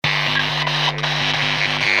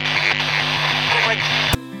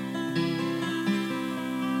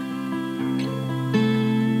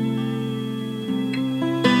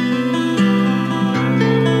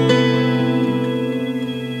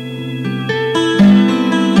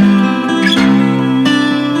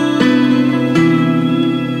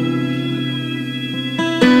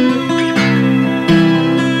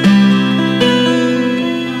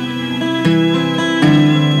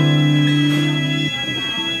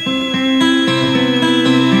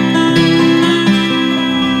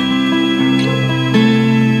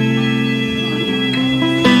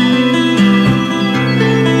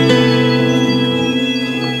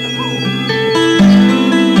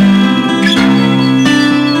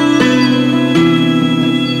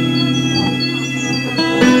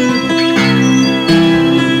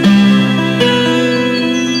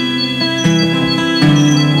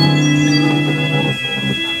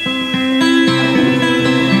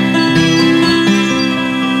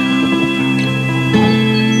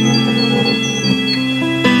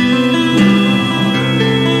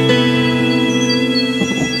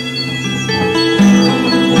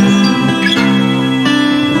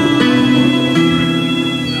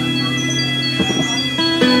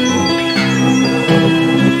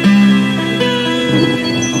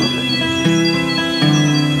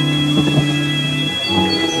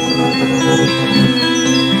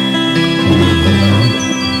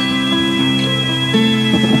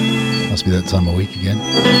that time of week again.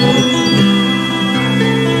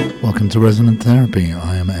 Welcome to Resonant Therapy.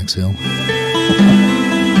 I am Exil.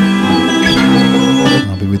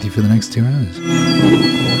 I'll be with you for the next 2 hours.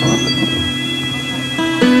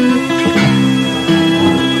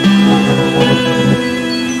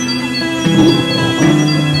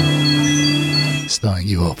 Starting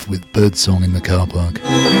you off with Birdsong in the Car Park.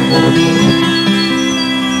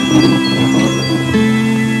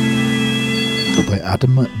 By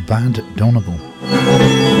Adam Bad Donoval.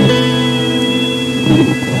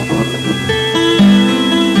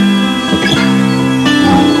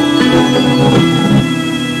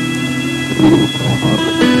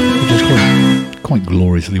 Which is quite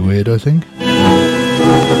gloriously weird, I think.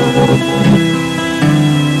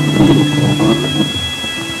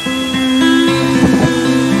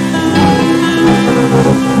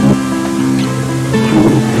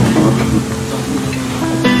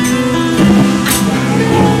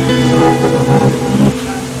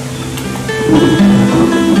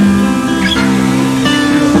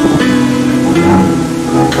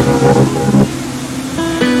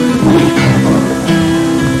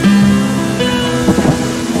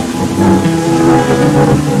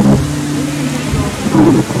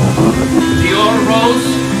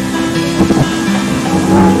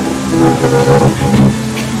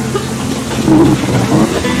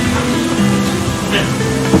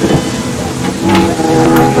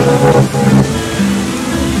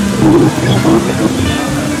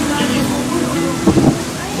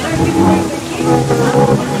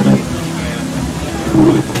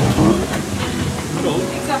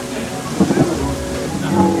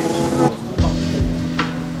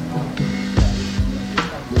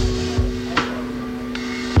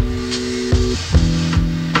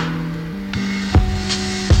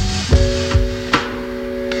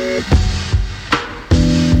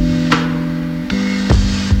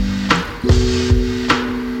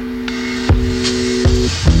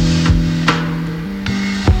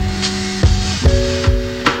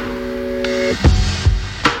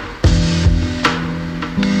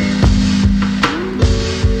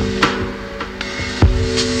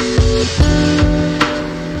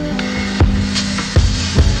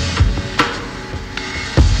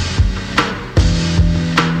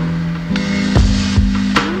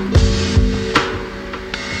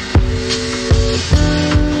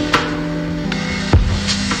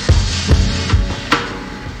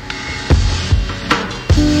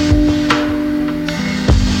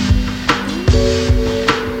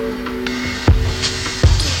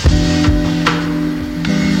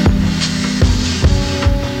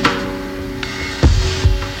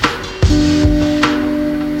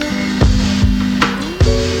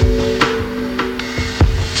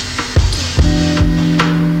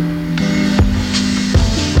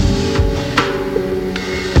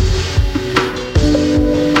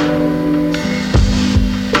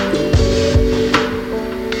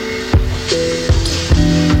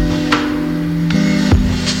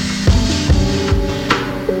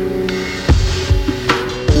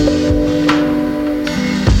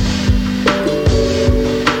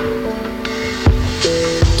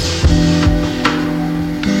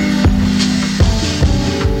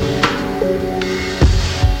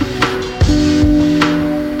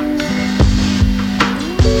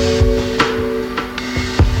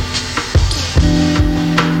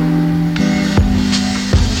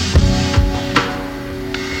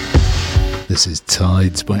 This is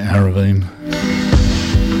Tides by Aravane.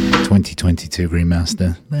 2022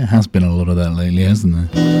 remaster. There has been a lot of that lately, hasn't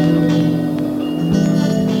there?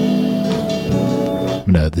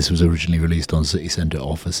 No, this was originally released on City Centre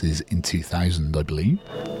Offices in 2000, I believe.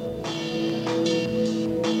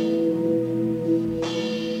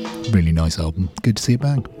 Really nice album. Good to see it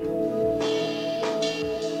back.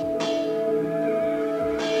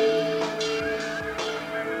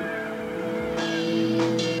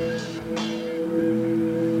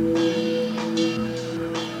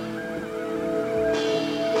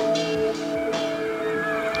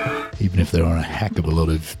 Even if there are a heck of a lot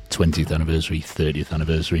of 20th anniversary, 30th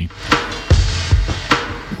anniversary,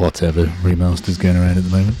 whatever remasters going around at the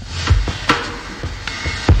moment.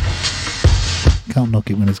 Can't knock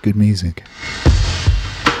it when it's good music.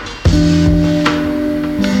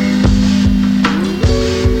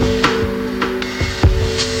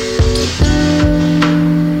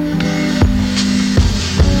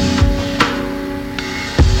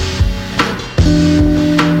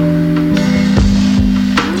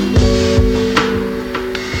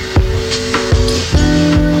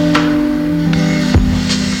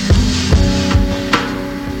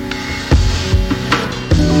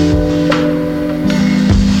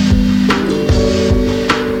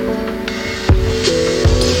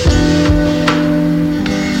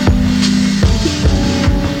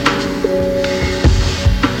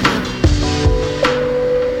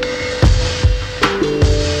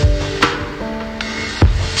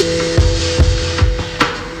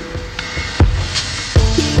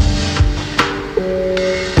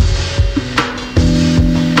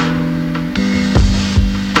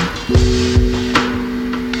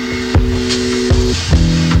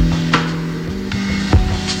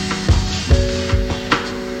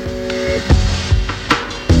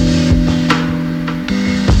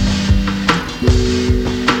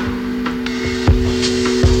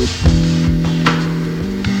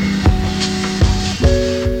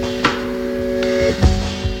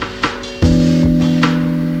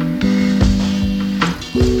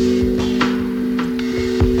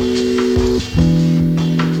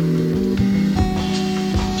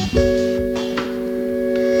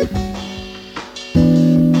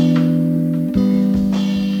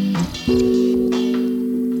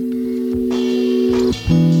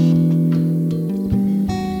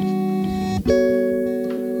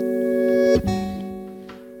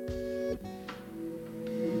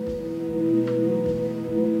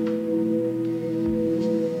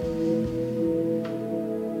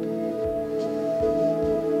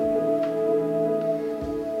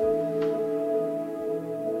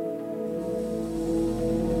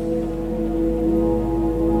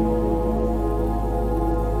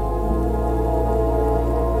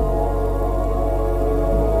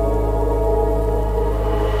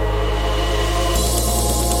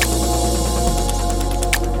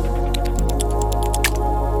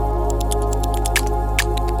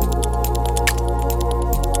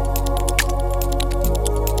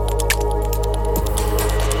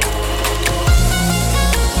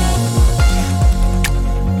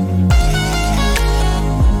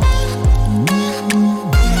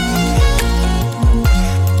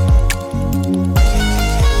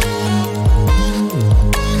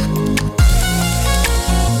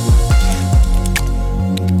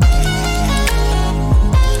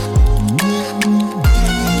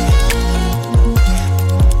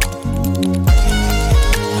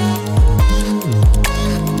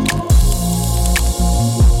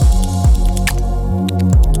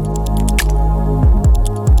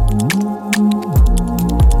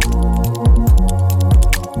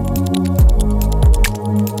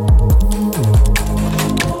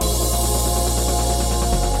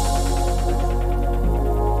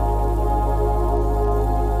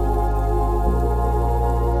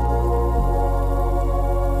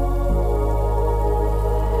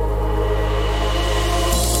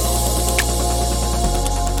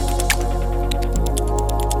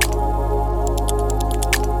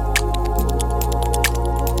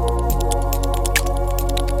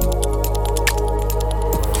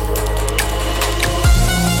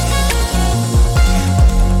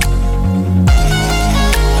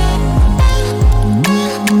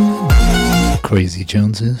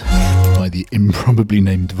 Offices by the improbably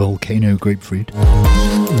named Volcano Grapefruit. I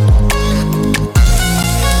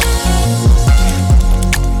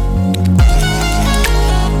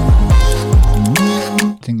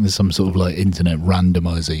think there's some sort of like internet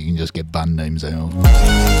randomizer you can just get band names out of.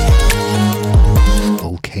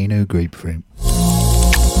 Volcano Grapefruit.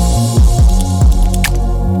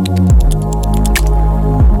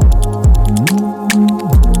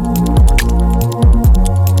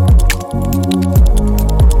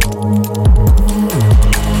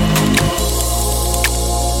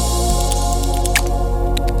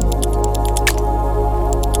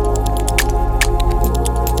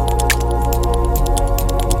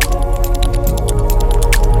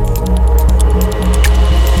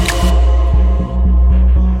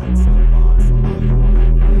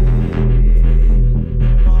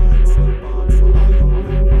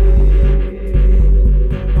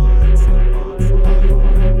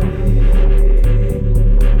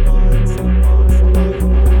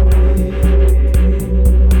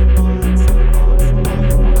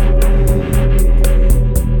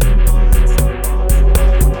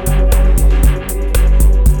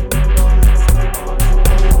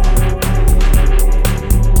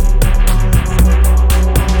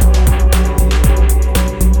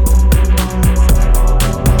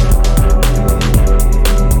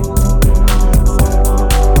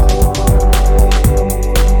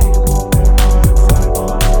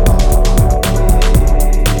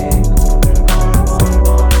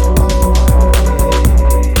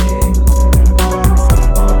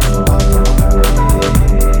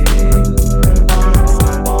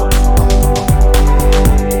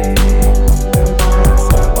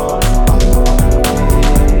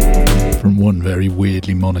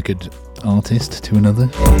 Artist to another.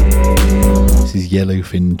 This is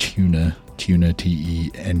Yellowfin Tuner, Tuner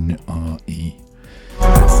Tenre,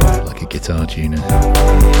 like a guitar tuner.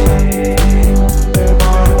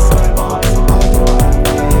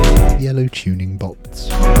 Yellow tuning bots.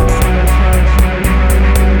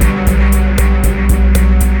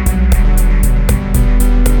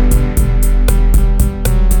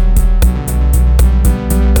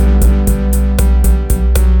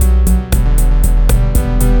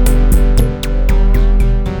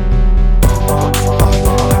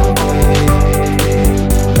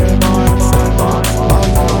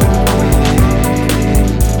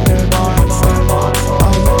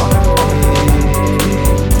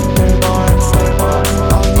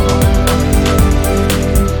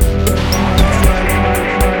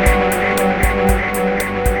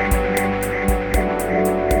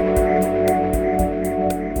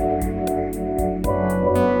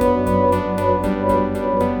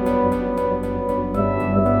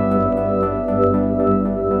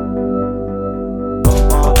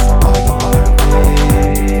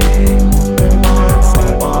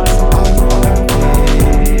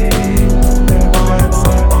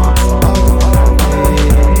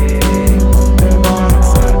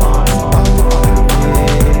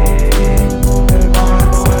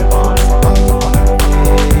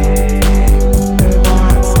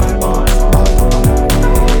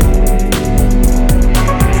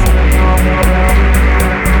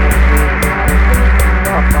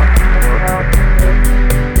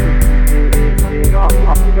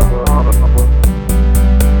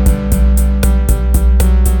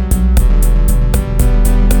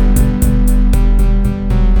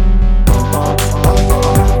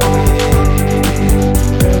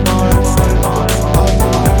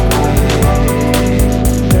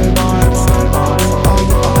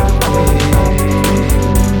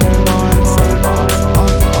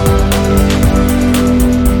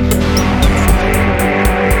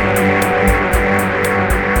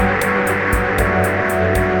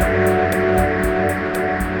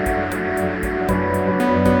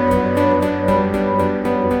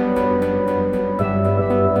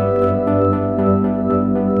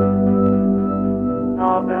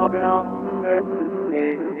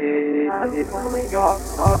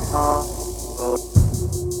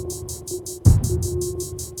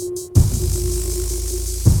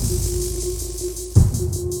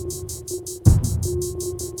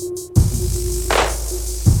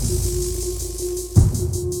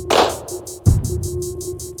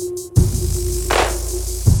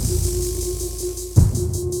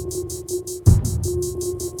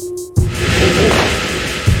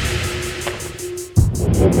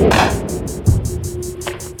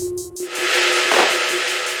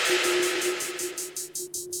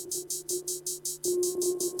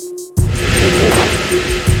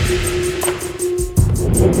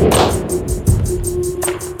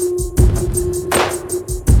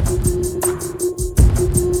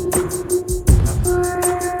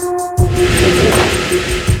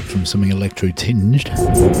 electro-tinged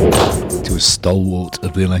to a stalwart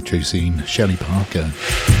of the electro scene, Shelley Parker.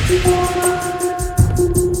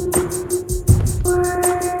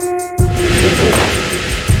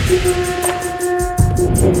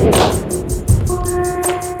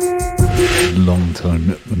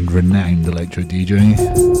 Long-time and renowned electro DJ.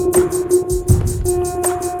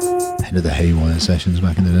 Head of the Haywire sessions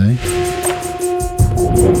back in the day.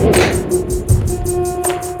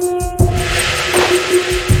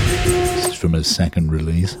 This is from his second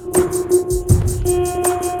release.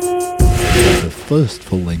 The first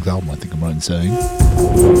full-length album, I think I'm right in saying.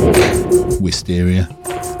 Wisteria.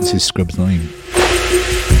 This is Scrub's name.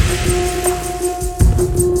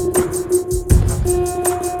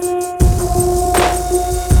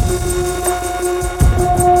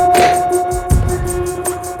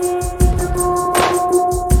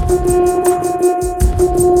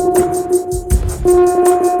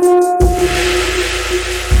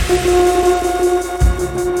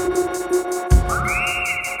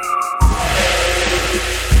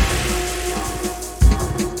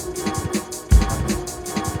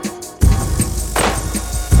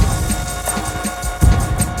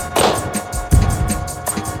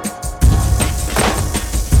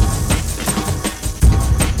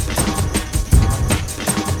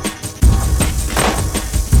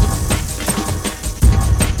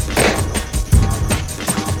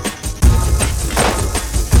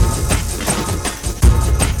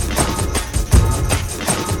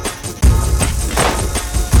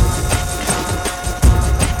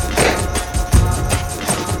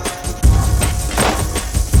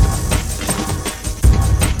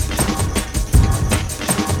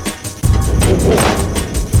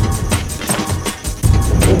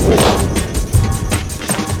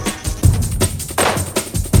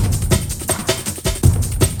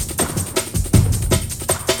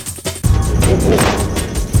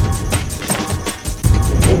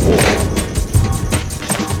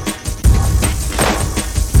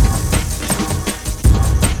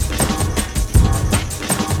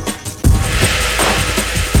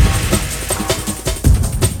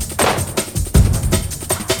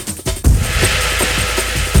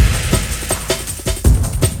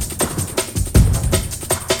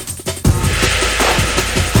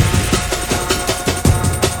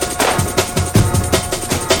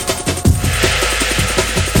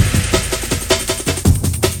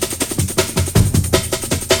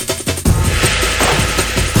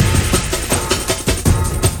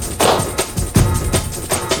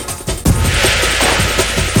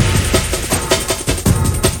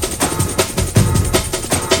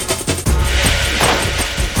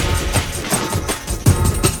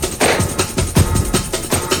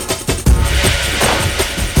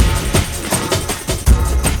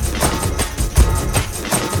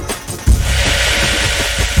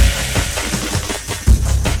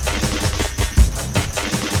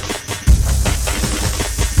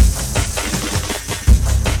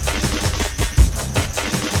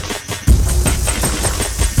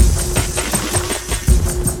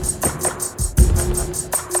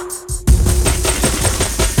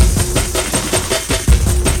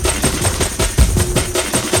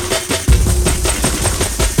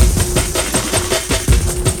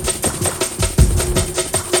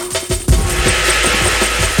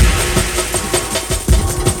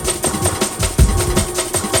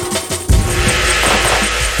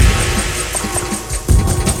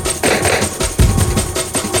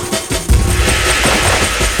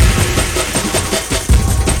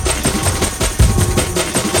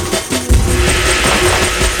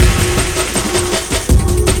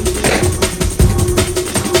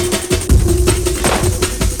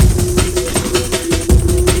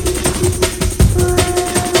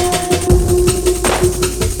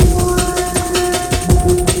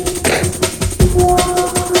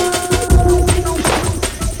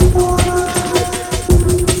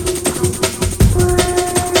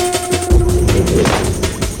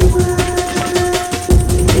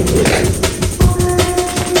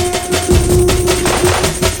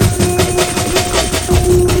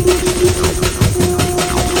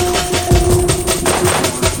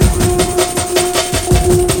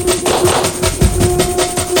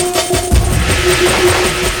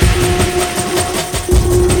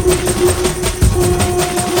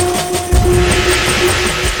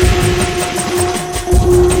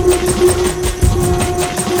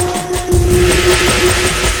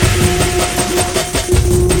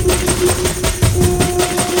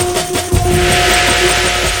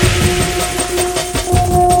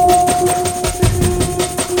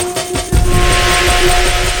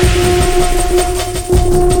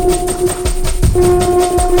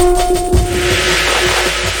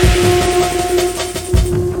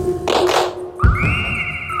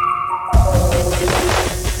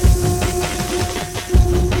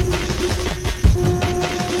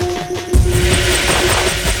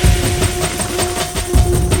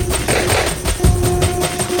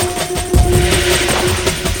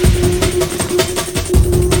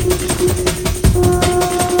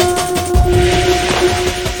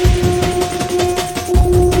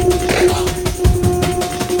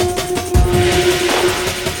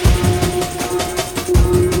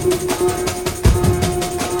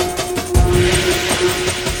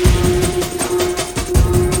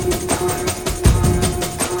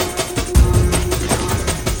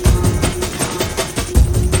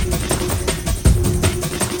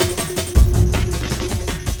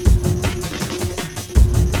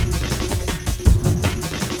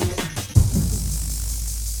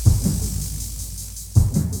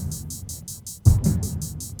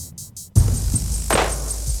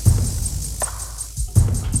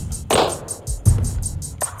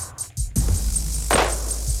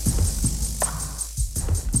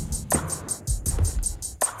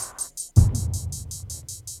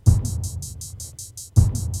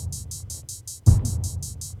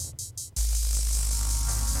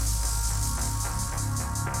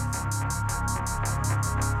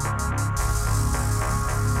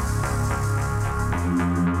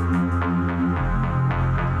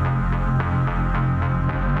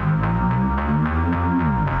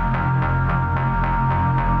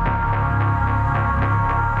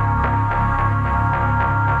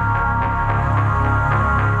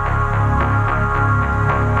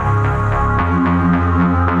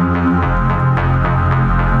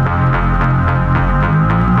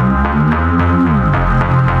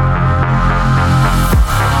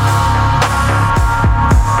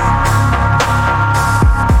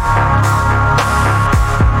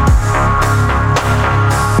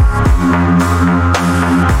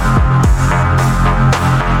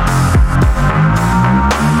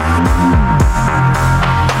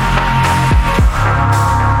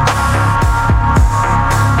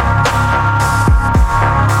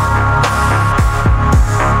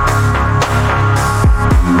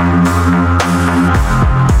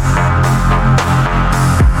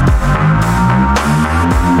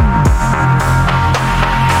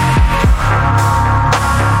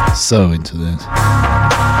 so into this.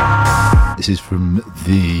 This is from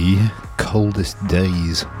The Coldest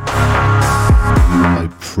Days by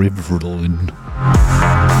Privrilin.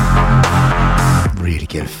 Really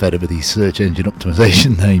get fed up with these search engine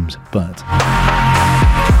optimization names, but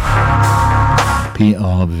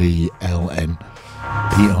PRVLN.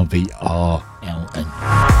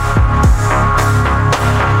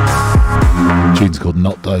 Tune's called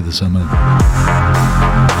Not Die the Summer.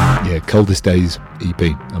 Yeah, Coldest Days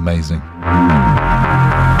EP, amazing.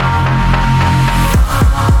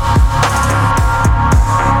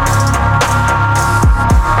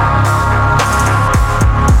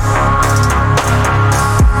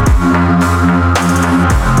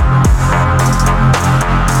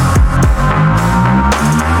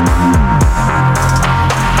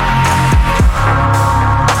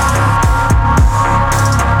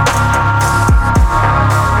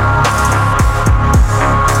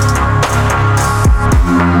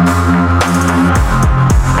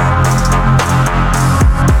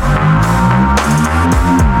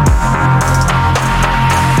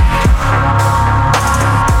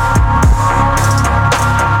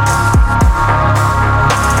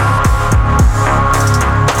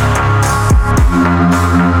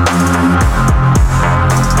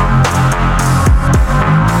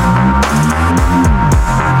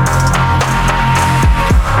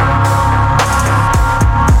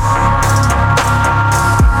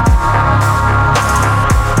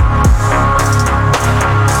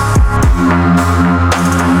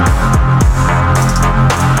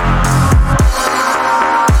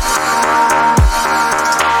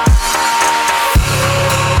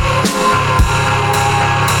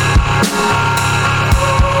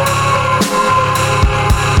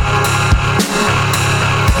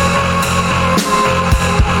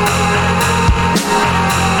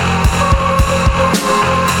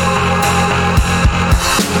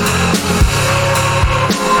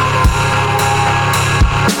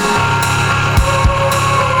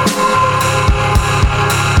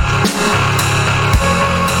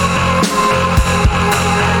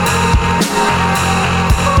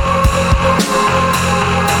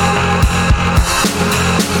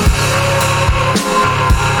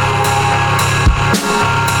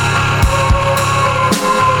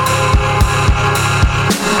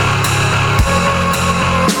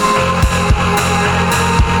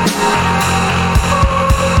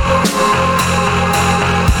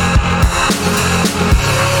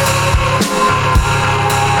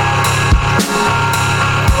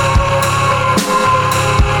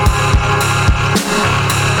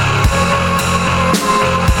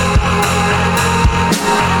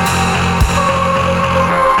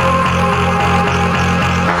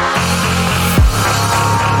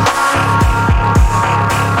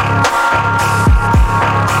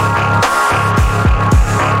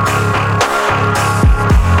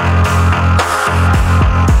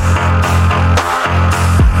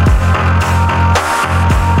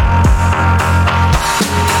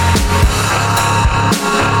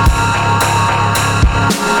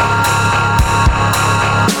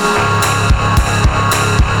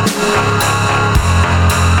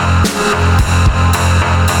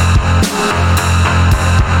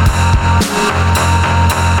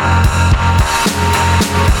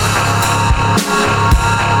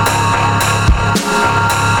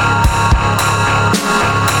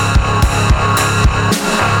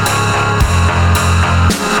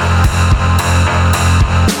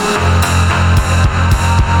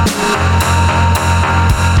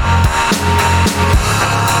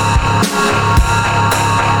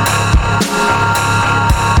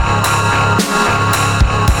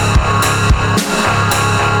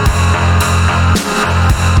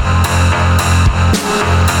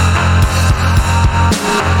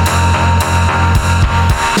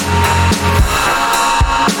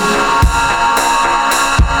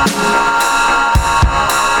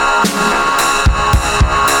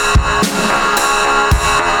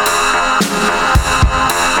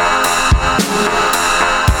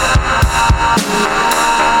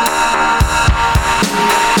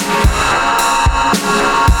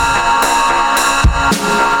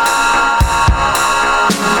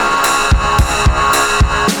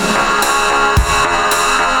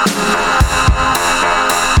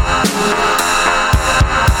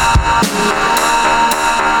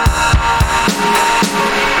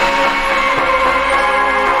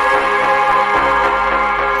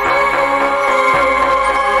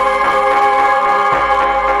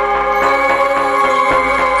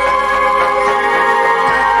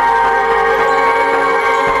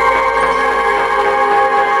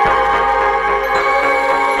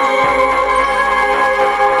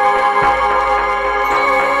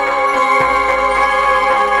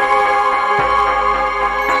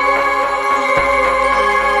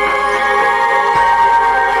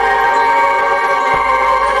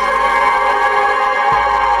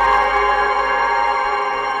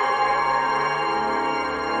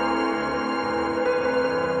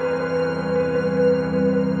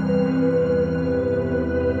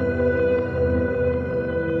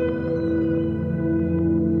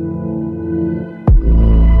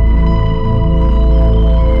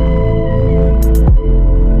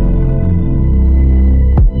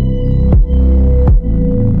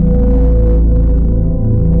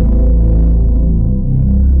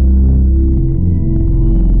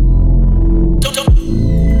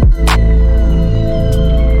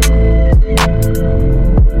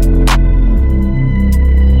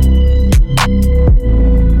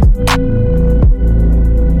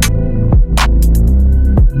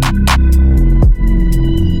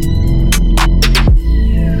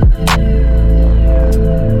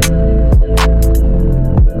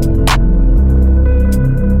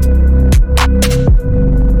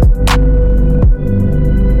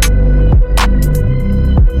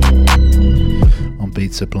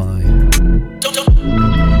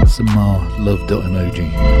 love dot emoji.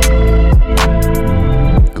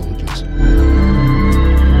 Gorgeous.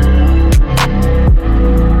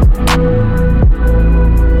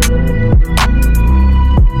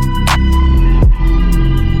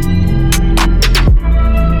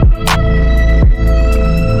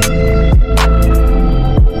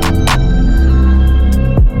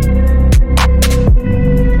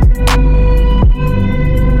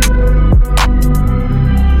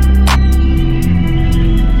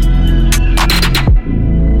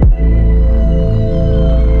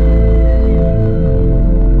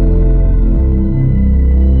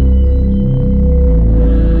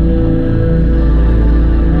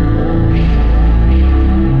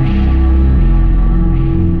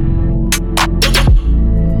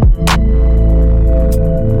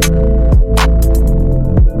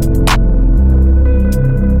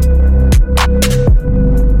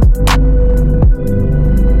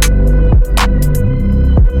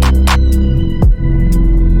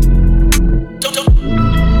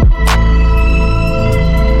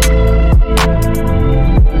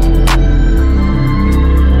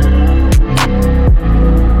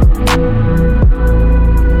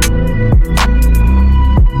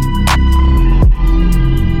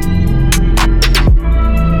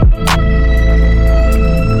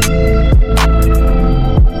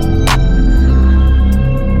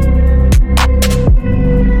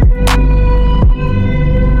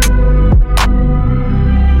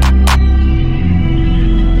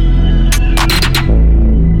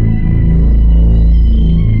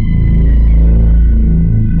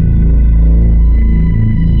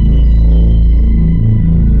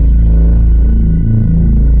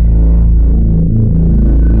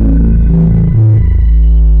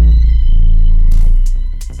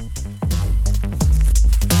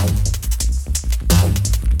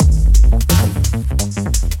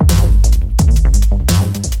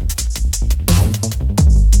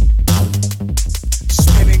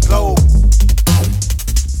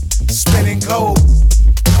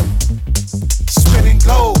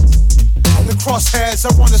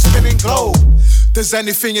 Does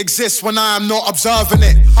anything exist when I am not observing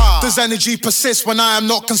it? Does energy persist when I am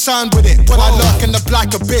not concerned with it? When I lurk in the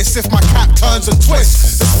black abyss, if my cap turns and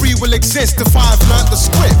twists, does free will exist if I have learnt the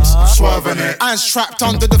script? Swerving it. Hands trapped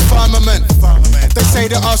under the firmament. They say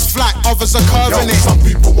that us flat, others are curving it. Some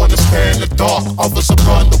people wanna stay in the dark, others are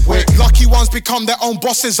burn the wick. Lucky ones become their own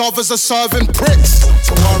bosses, others are serving pricks.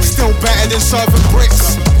 Still better than serving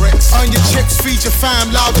bricks. Earn your chips, feed your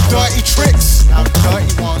fam, loud the dirty tricks.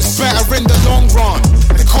 It's better in the long run.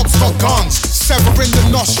 The cops got guns, severing the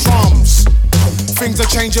nostrums. Things are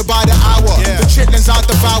changing by the hour. The chitlins I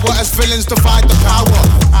devour as villains divide the power.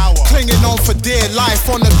 Clinging on for dear life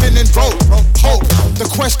on a thinning rope. Hope, the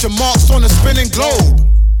question marks on a spinning globe.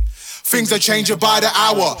 Things are changing by the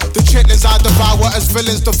hour. The chitlins I devour as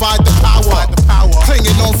villains divide the power.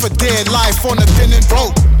 Clinging on for dear life on a thinning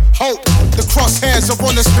rope. Hope, the crosshairs are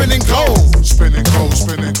on a spinning globe. Spinning globe,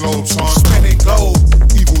 son. Spinning globe.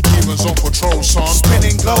 Evil demons on patrol, son.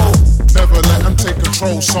 Spinning globe. Never let them take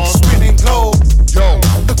control, son. Spinning globe. Yo,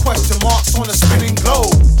 the question marks on a spinning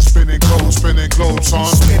globe. Spinning globe, son.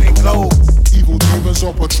 Spinning globe. Evil demons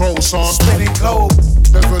on patrol, son. Spinning globe.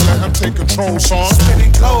 Never let them take control, son.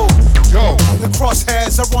 Spinning globe. Yo, the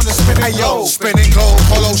crosshairs are on a spinning globe. Spinning globe,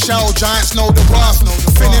 hollow shell, giants know the worth.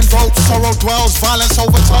 Finning rope, sorrow dwells, violence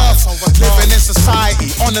over turf. Living in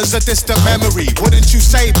society, honors a distant memory. Wouldn't you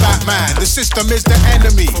say, Batman? The system is the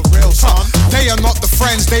enemy. For real, son. They are not the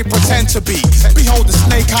friends they pretend to be. Behold the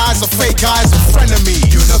snake eyes of fake eyes in front of me.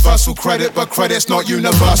 Universal credit, but credit's not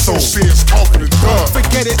universal. See it's covered in dirt.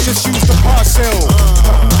 Forget it, just use the parcel.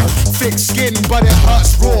 Thick skin, but it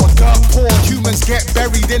hurts raw. Dirt poor, humans get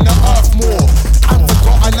buried in the earth more. I'm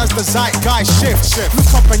forgotten as the zeitgeist shifts.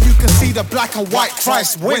 Look up and you can see the black and white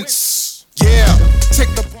Christ wince. Yeah, tick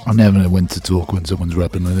the. I never know when to talk when someone's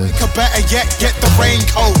rapping like this. Better yet, get the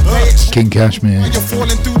raincoat. King Cashmere. You're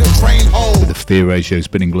falling through the drain hole. With the fear ratio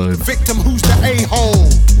spinning globe. Victim, who's the a-hole?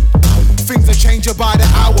 Things are changing by the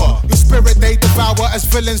hour. Your spirit they devour. As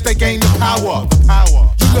villains they gain the power.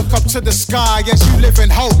 You look up to the sky as you live in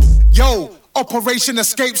hope. Yo, Operation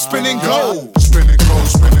Escape, spinning globe. Spinning globe,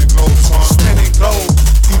 son. Spinning globe.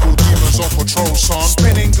 Evil demons on patrol, son.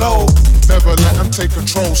 Spinning globe. Never let them take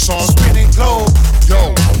control, son. Spinning globe.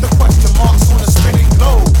 Yo, the question marks on a spinning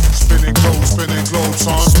globe. Spinning globe,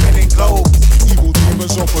 son. Spinning globe. Evil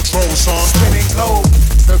demons on patrol, son. Spinning globe.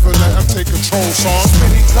 Never let them take control, son.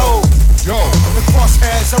 Spinning globe. Yo, the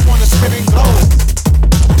crosshairs are on a spinning globe.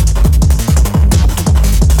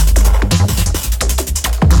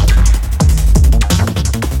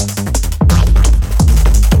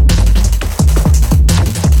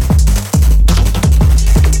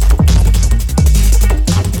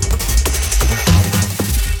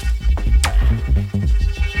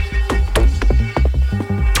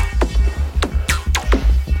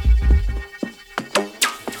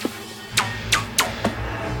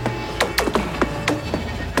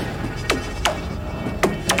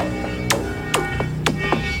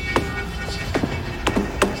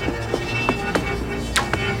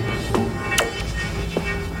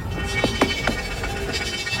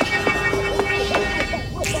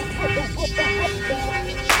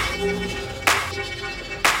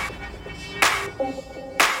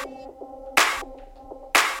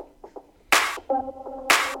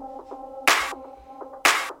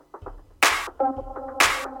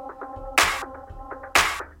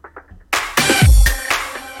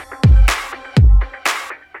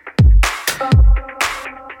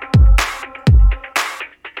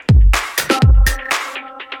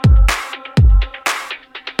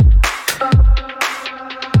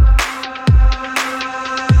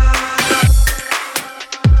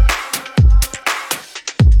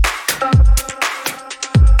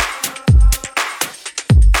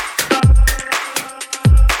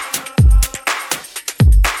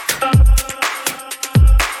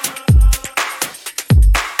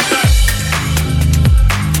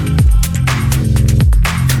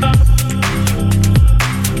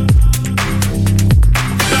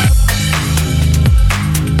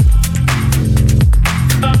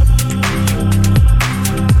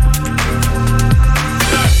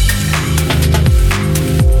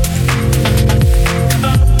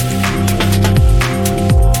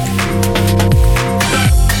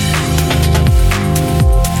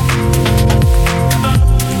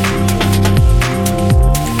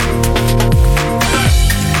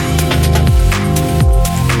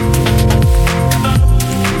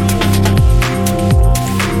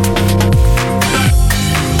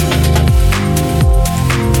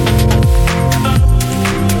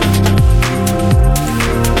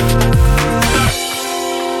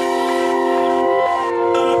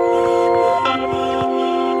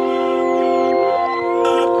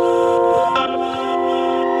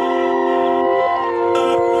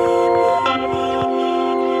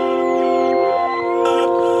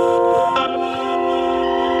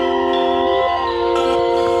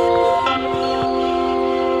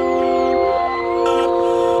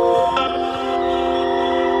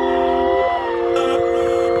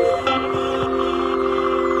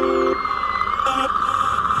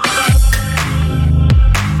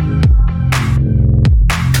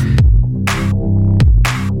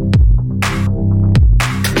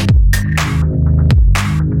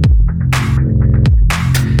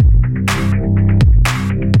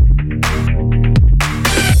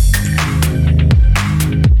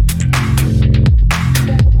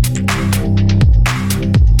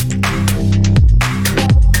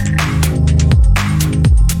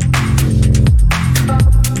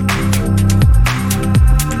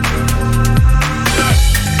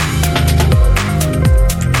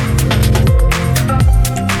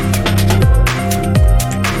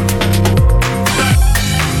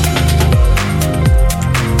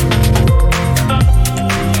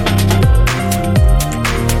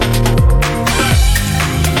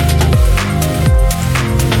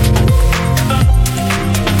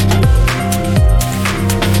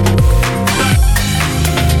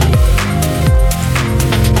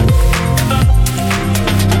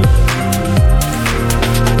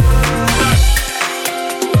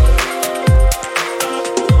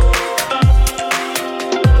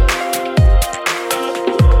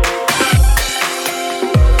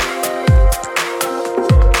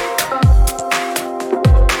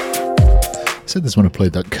 said this when I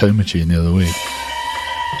played that Coma tune the other week.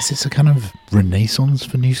 Is this a kind of renaissance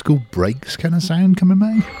for new school breaks kind of sound coming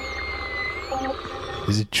back?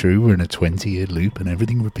 Is it true we're in a 20-year loop and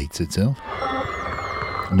everything repeats itself?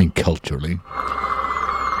 I mean, culturally.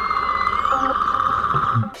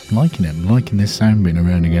 I'm liking it. I'm liking this sound being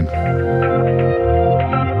around again.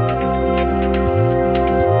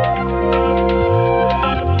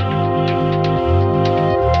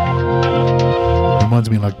 Reminds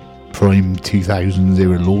me of like prime 2000s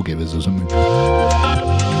era Lawgivers or something.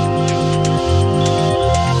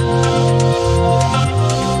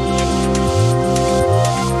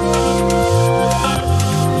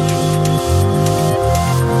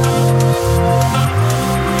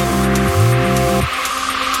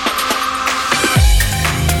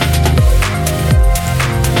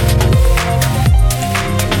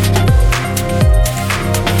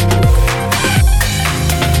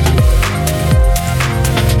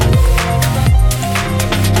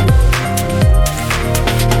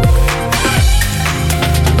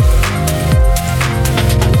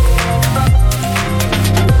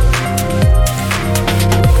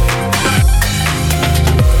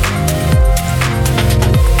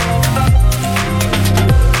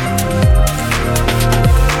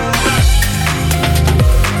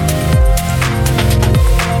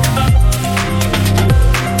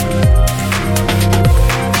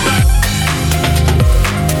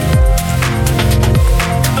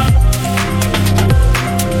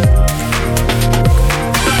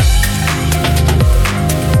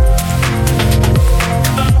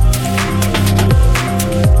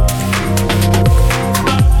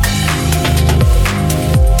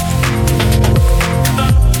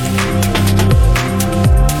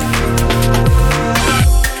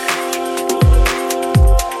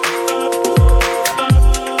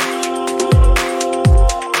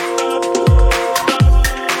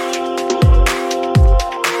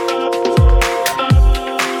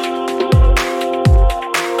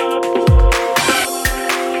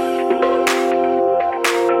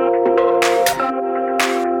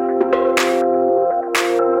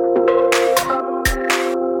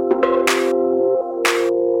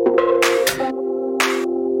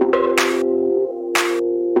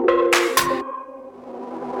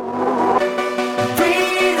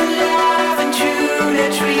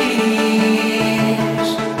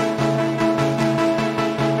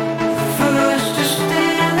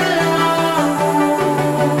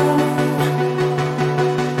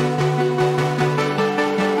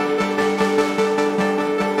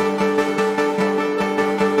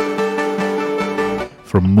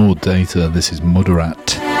 From More Data, this is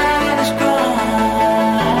Moderat.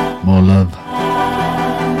 More love.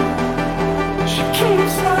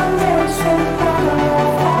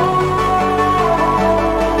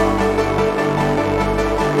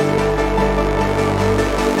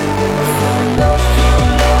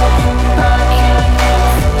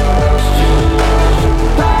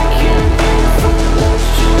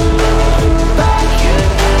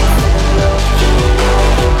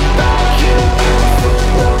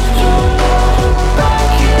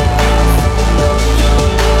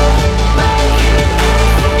 Back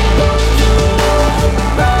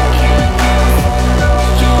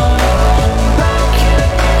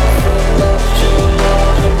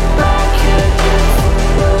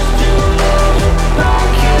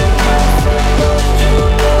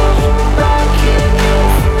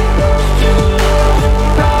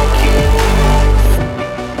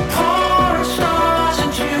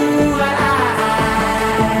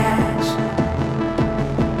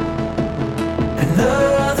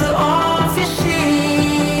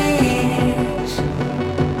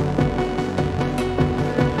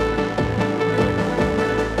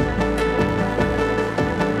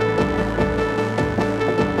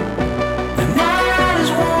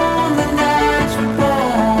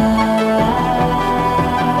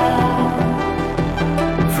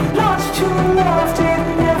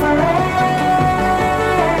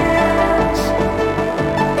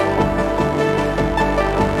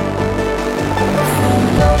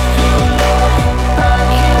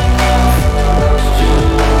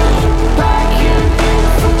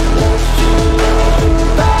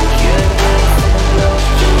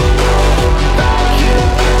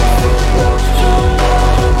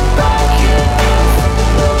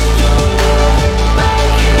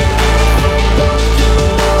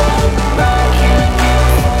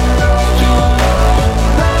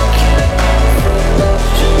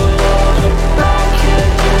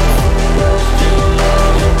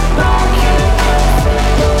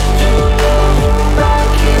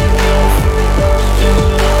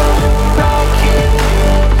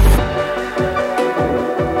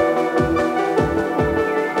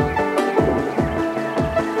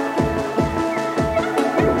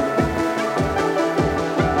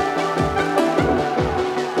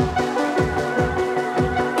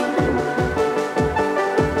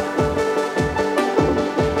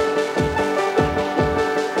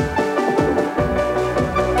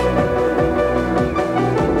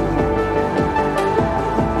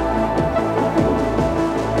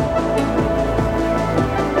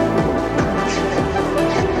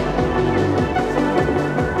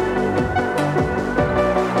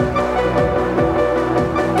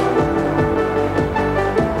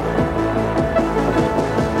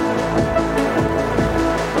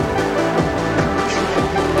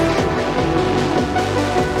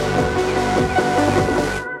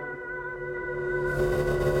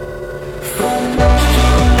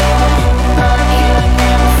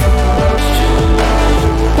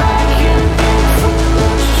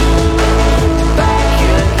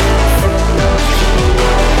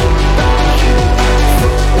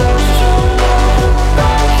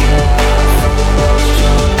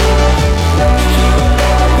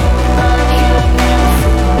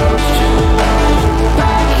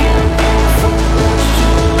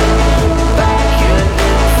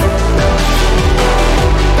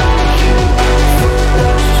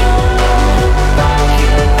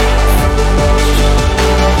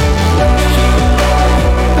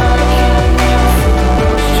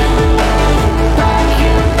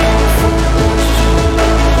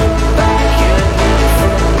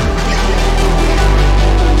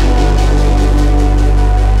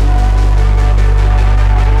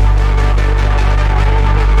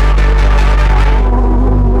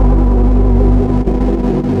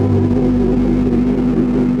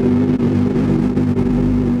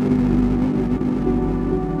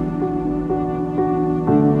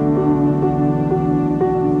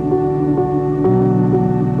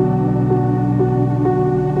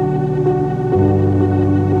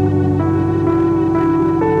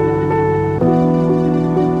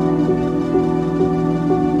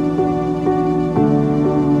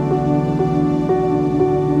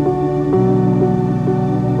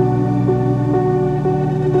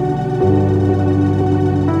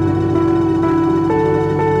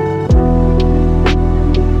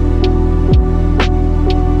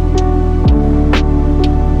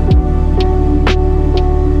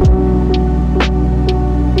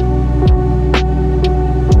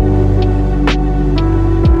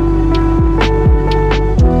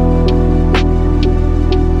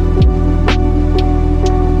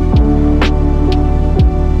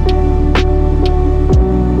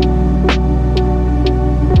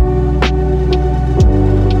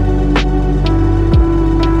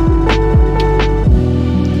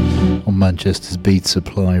Manchester's Beat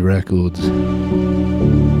Supply Records. And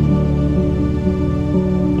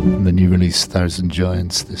the new release, Thousand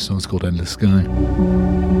Giants. This song's called Endless Sky.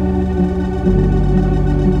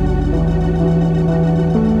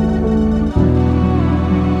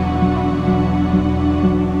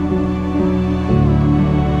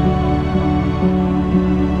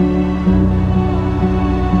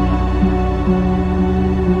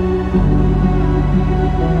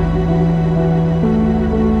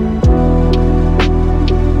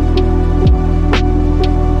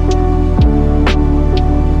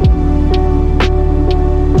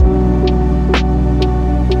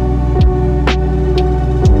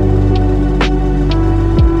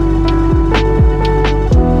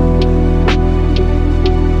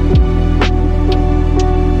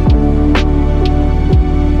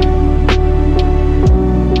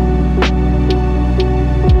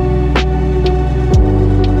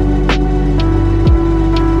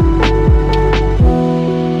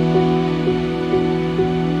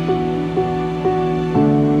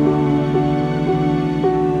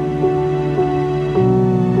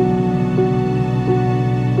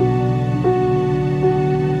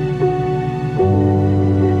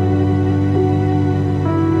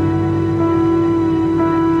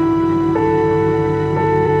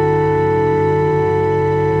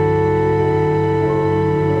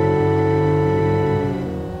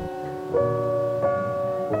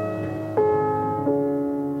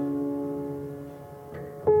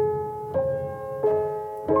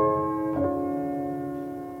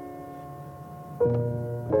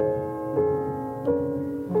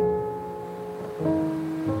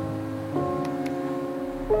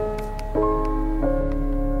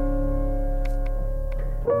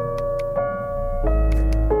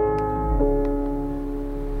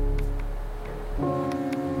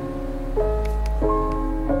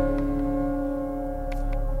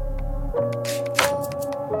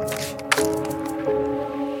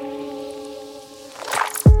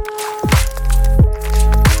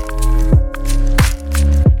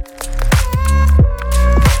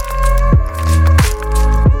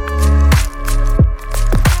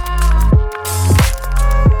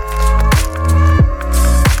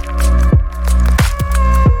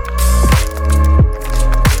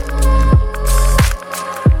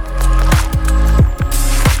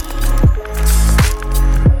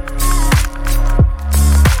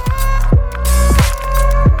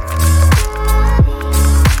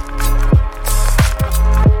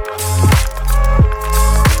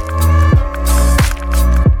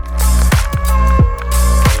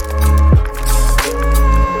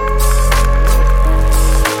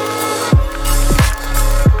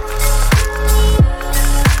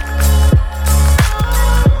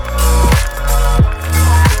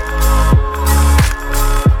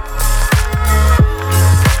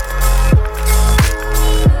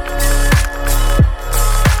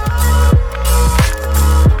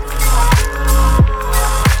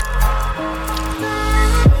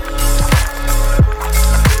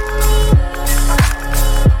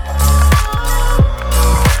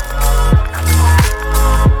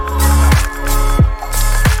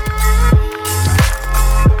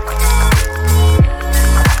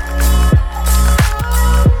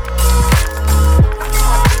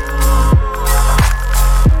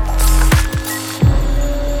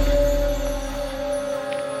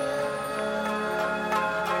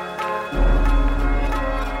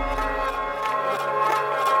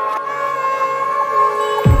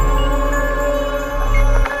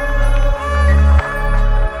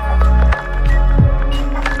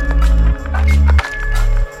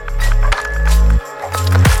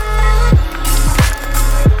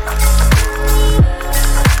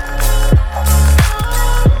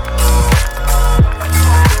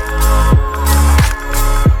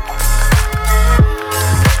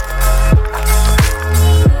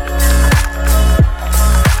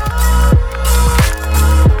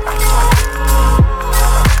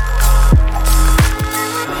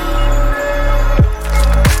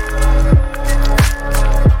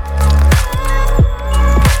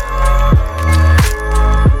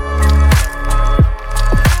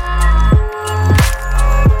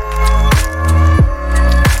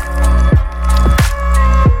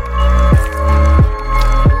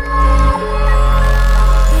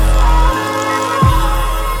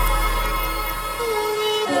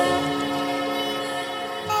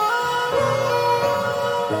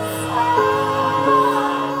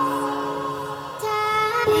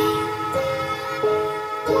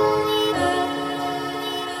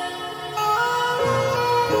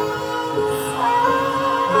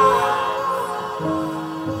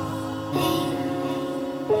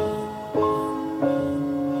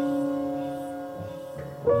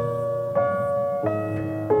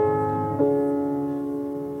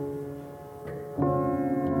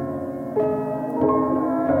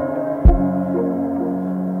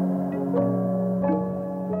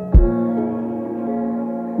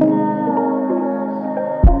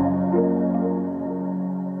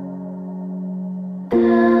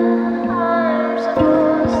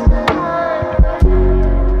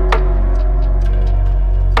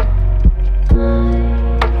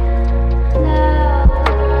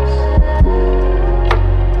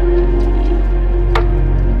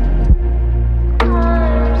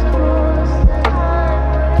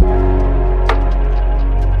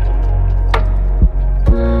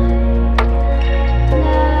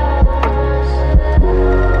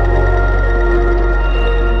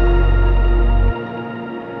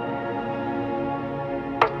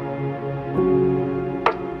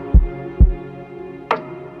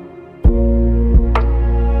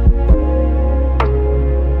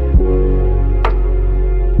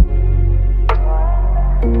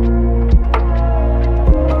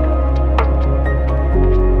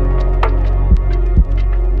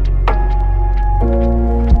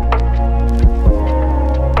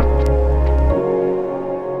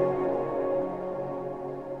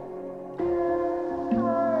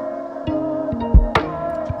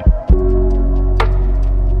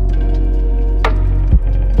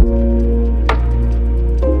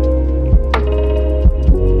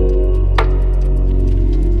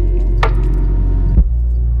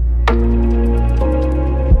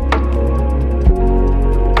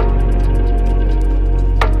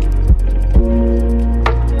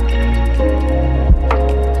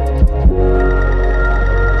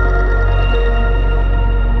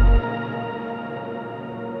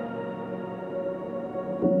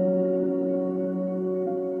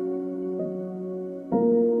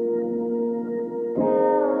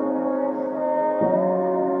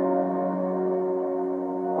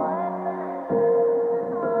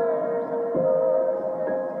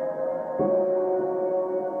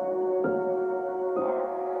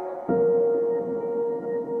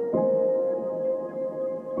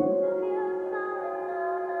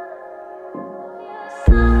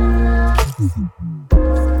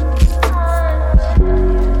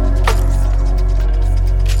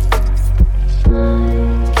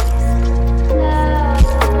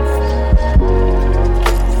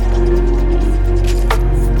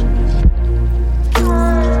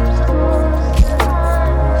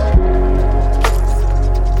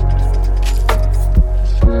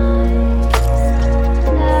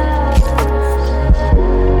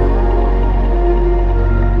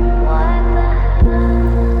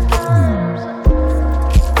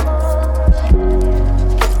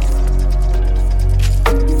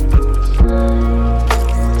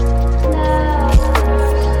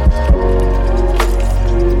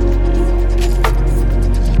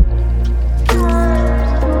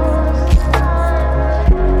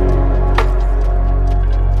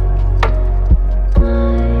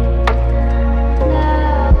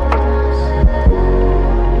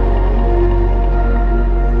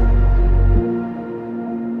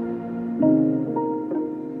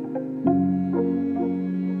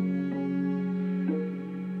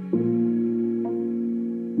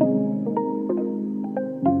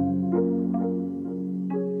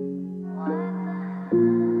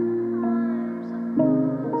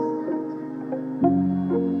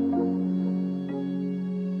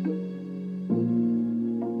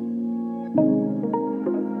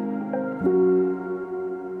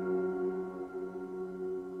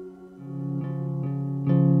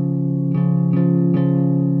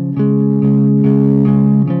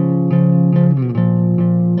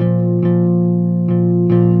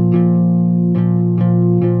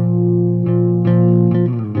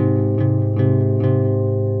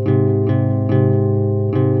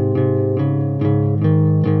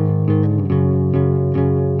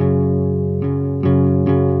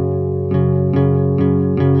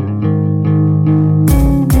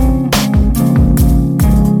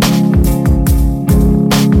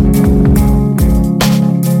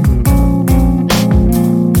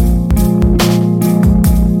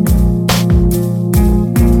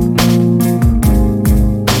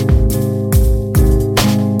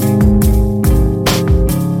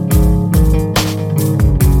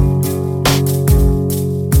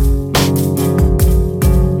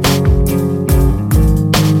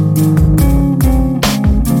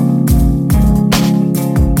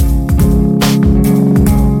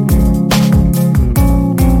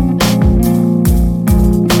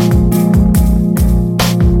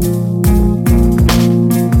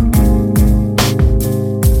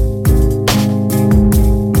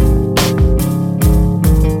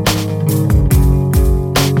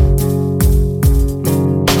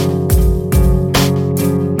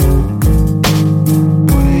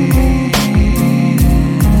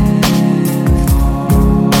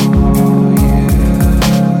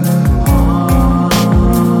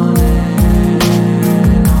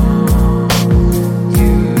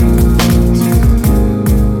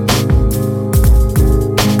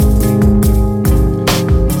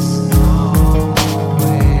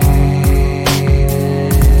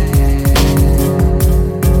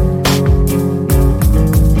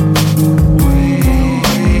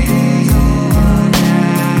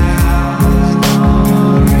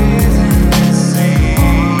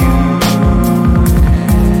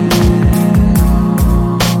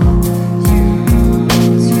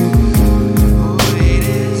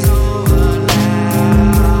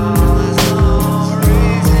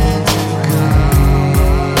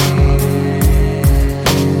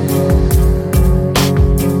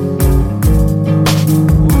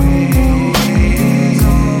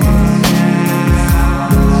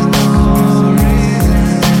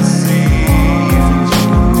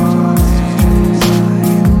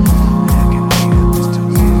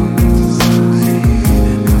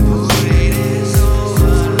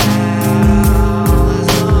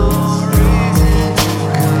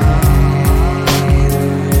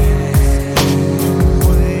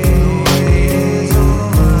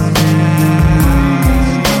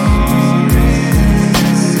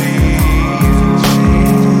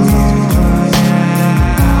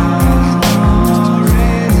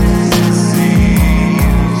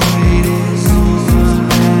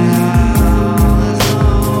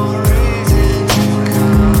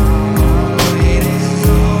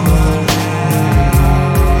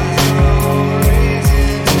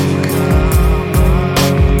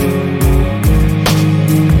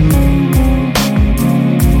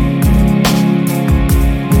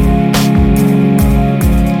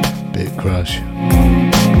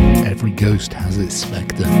 ghost has its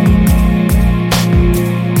spectre.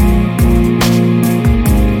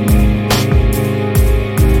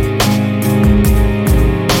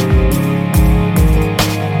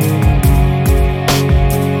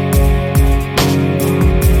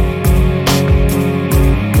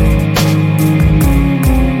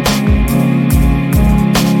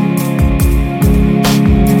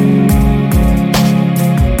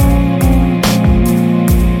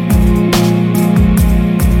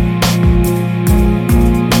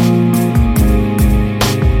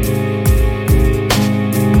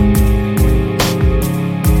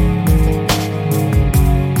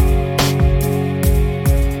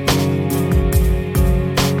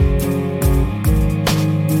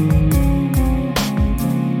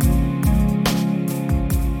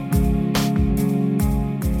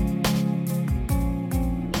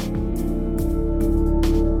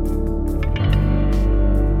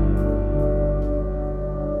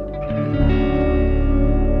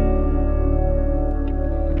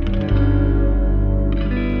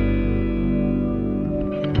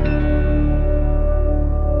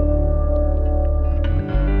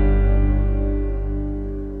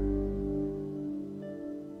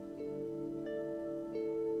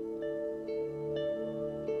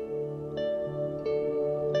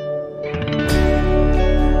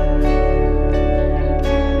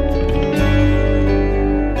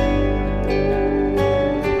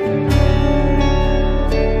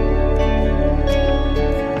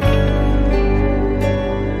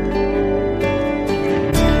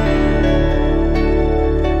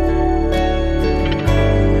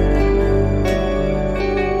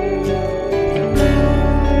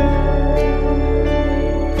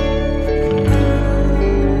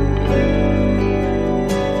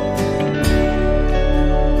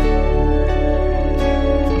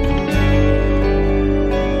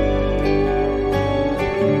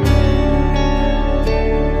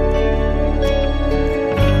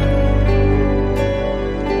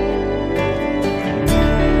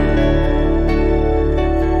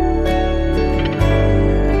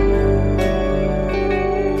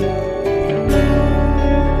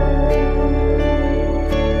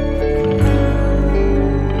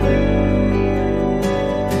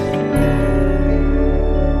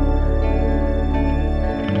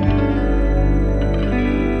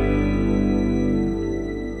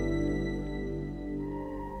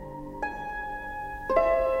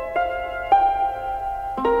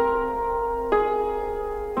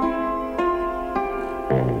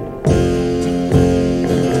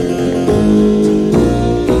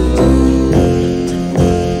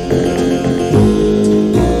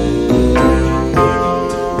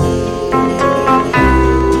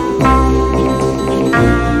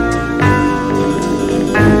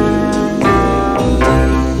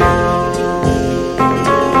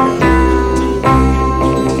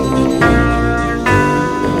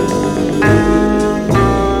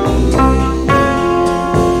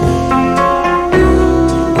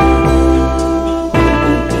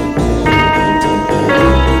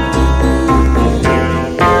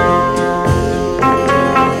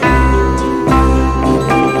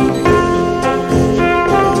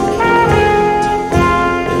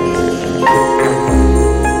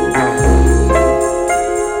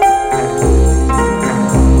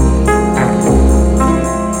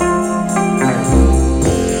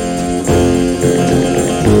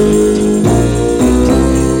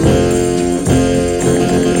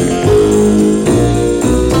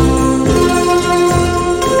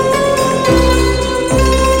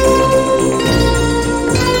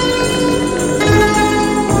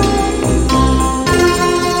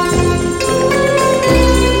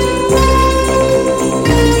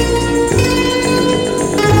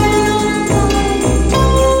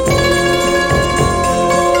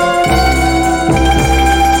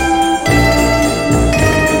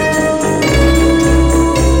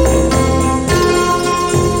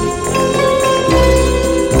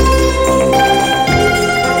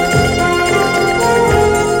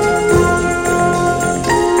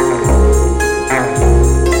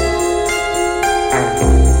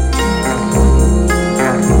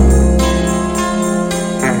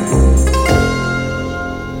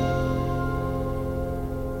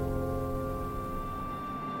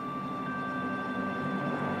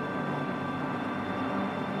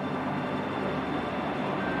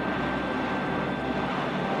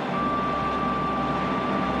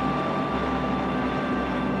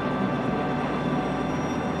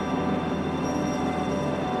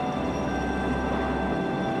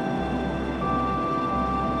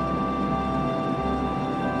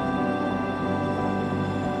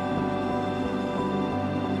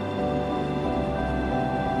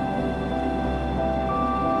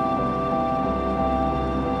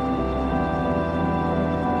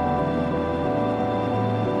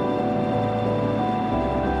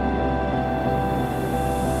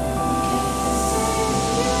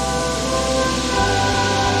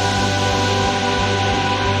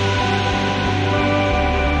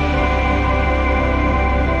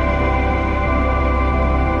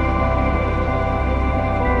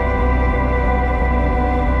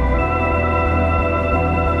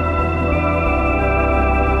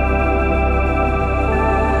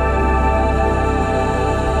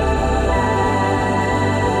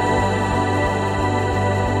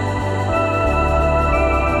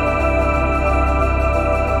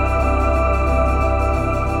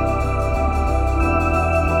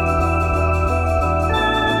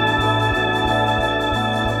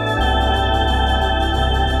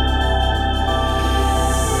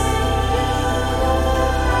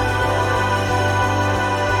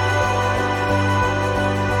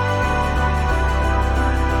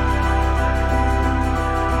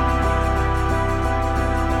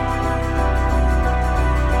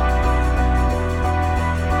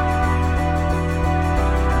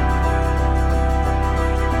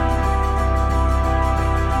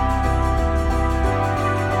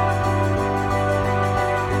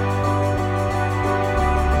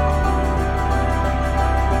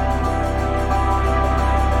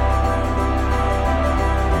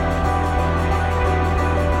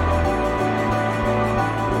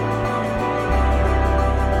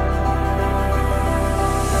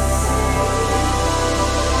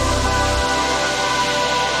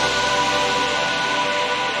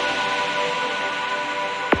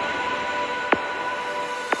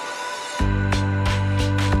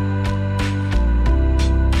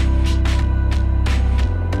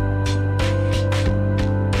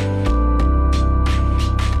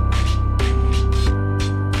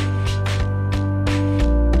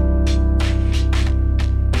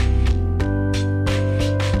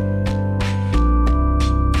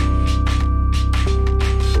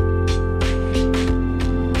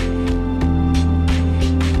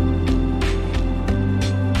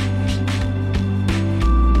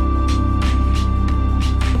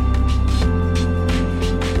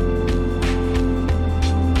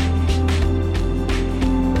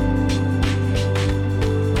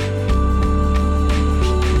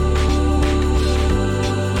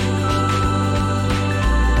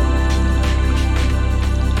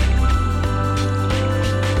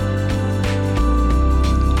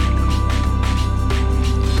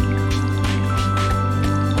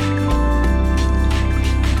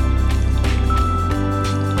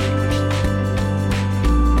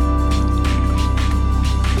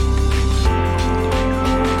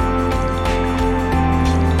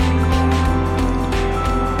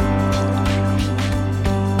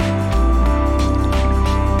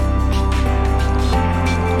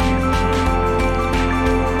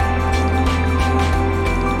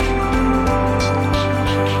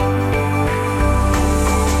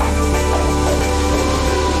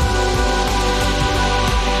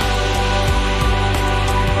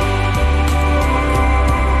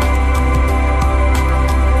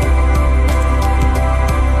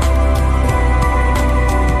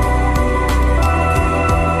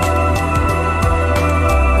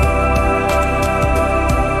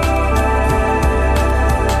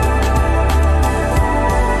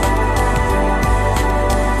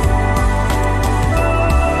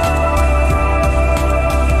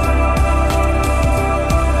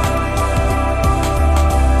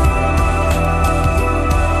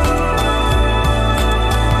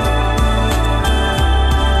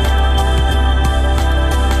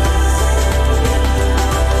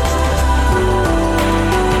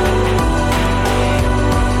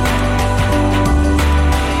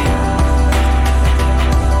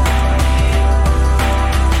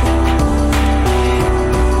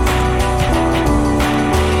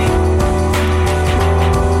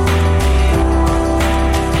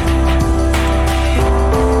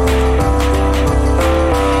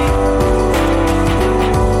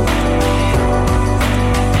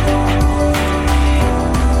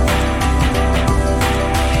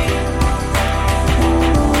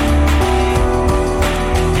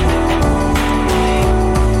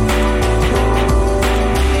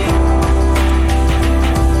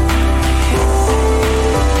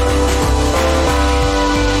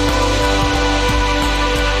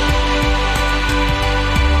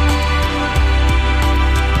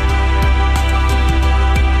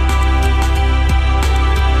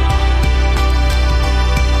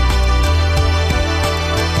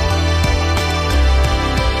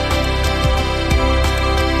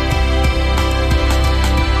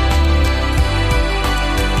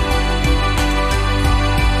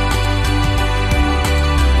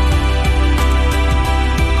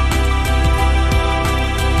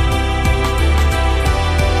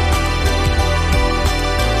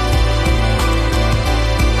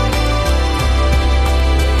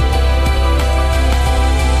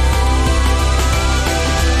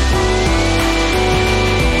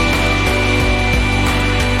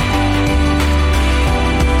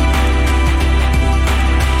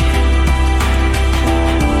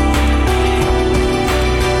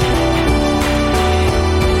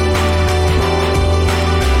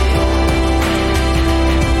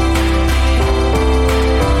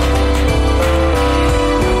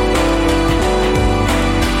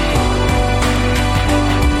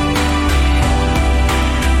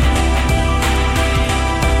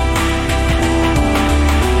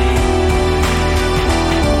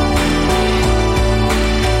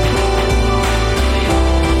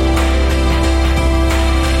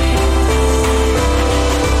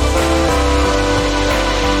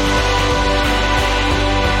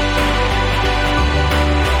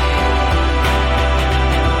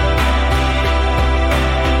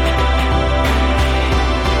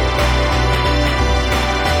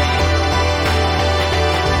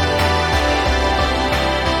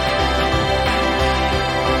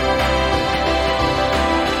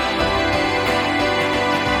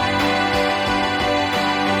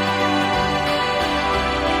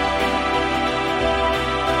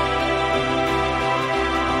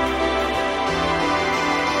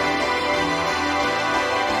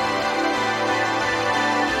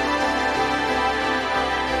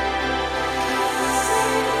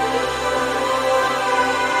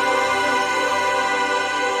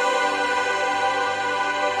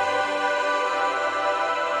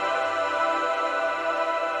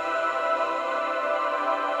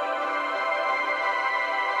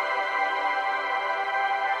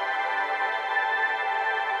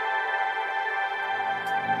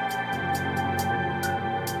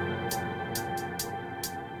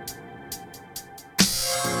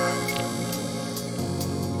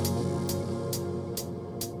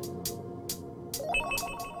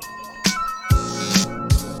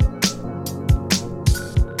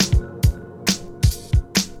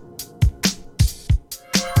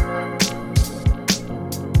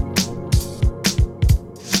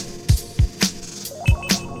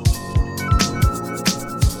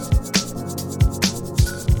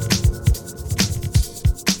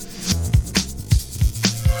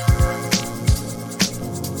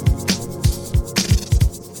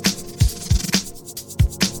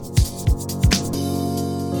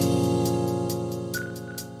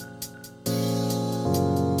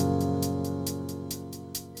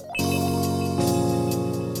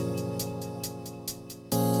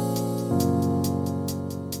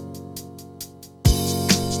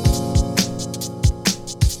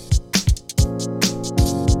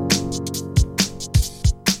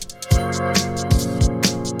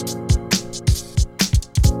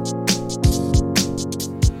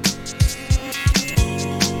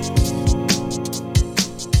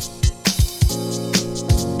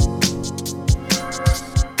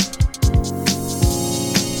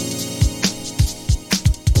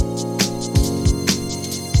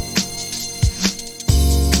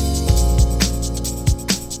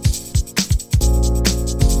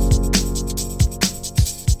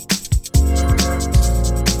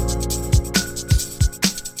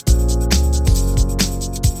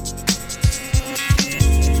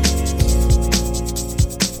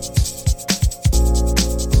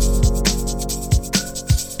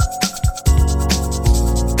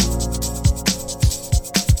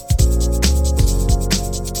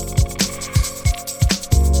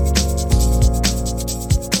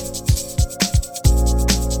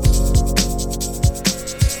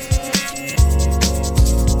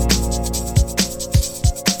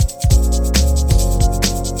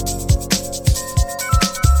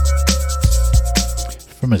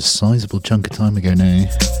 from a sizable chunk of time ago now.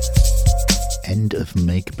 End of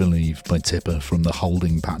Make Believe by Tipper from the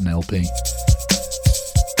Holding Pattern LP.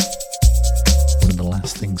 One of the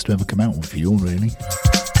last things to ever come out on Fuel, really.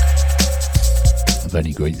 Of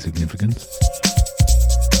any great significance.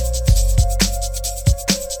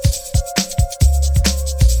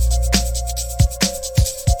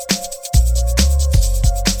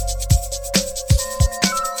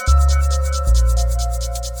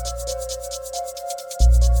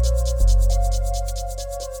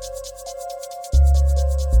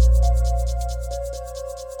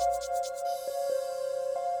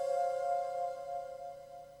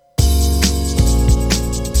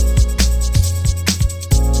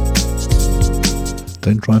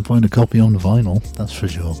 Don't try and find a copy on vinyl, that's for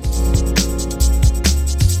sure.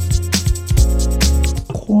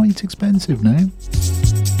 Quite expensive now.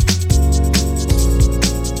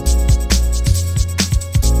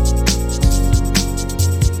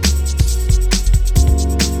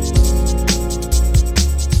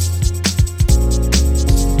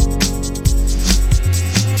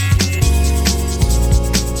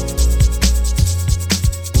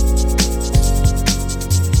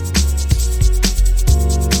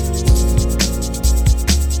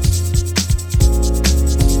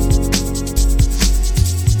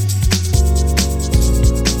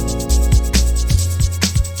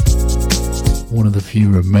 Few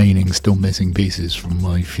remaining still missing pieces from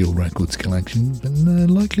my Fuel Records collection, and they're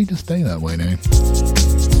likely to stay that way now.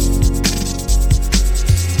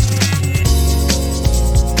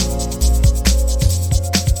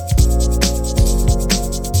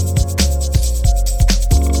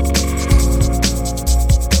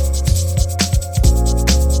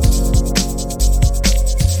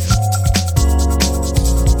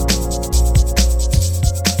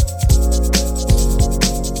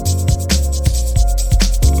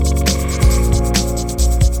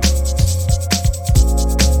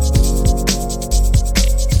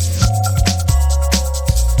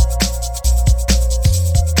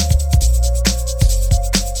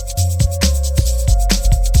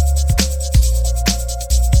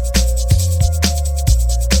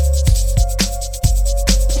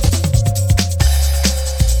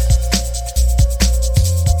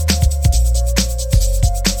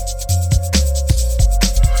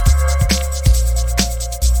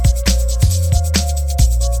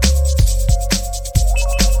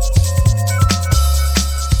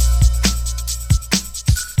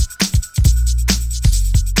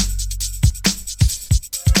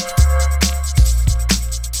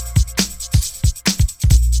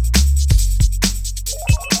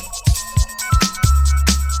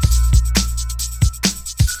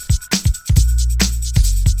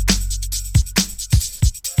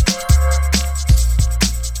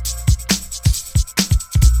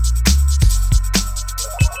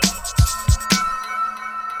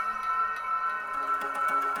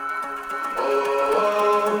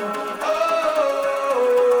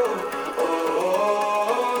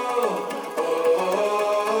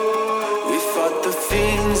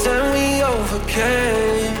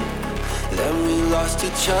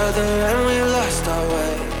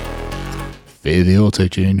 Fear the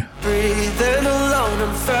auto-tune. Breathing alone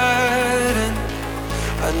and fading.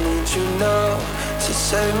 I need you now to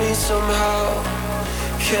save me somehow.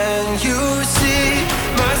 Can you see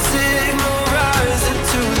my signal rising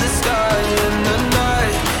to the sky in the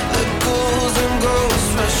night? The ghouls and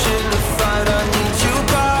ghosts rushing to fight. I need you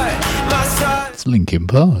by my side. It's Linkin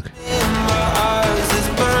Park.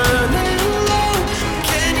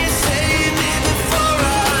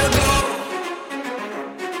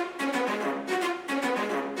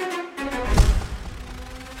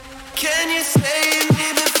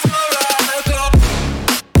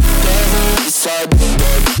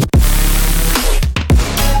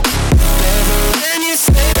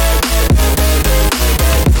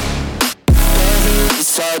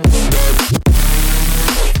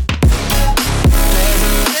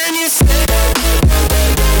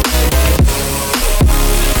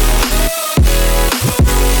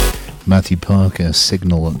 Matty Parker,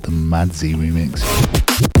 Signal at the Madzi remix.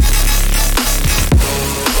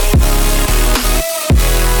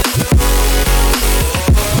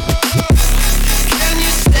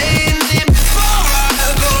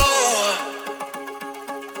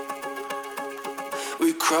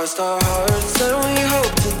 We crossed our hearts and we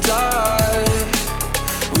hope to die.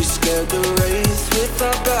 We scared the wraith with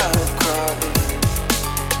our battle cry.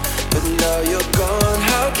 But now you're gone,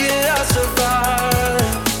 how can I survive?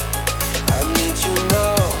 I need you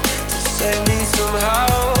now to save me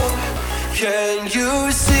somehow. Can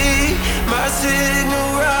you see my signal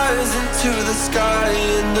rising to the sky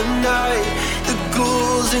in the night? the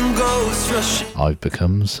ghouls and ghosts rushing I've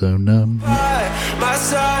become so numb, by my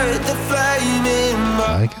side, the flame in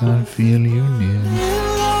my I can't feel you near.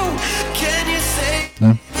 Can you say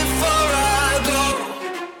No. before I go?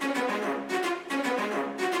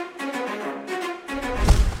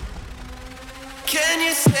 Can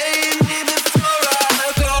you save me before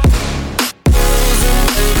I go?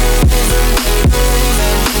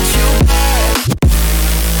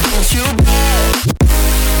 You back.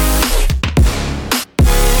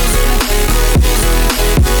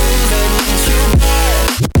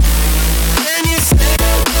 Can you say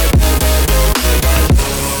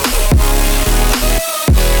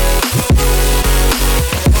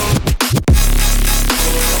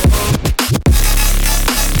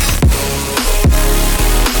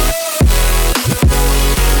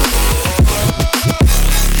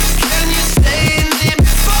can you save me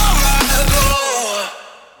before I go?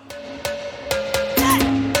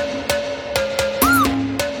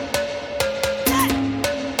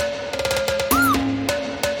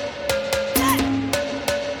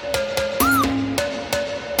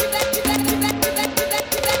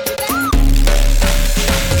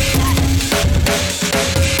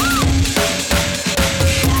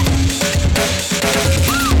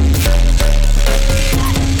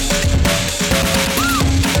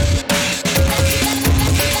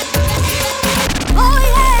 Oh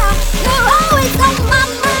yeah, you're always on my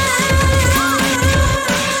mind.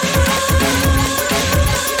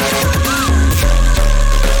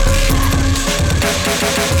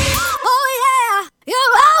 Oh yeah,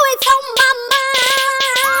 you're always on my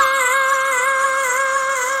mind.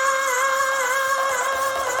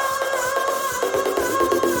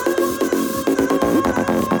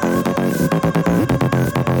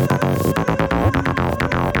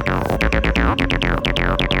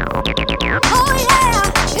 Oh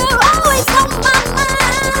yeah, you're always on my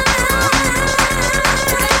mind.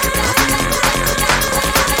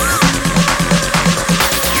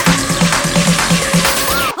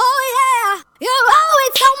 Oh yeah, you're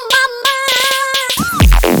always on my mind.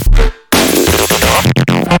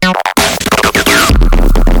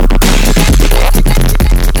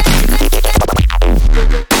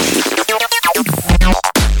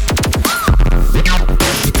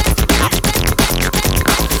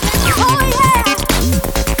 Oh yeah.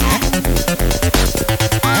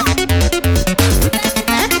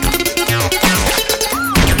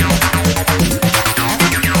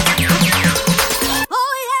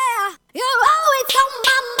 Oh yeah, you're always on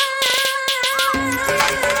my mind.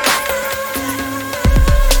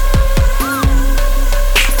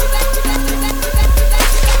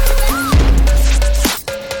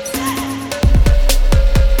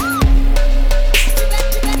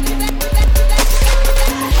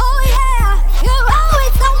 Oh yeah, you're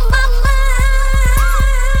always on my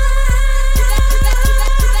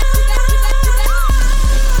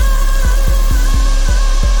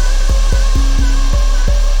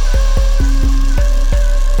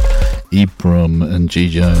Ibram and G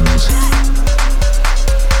Jones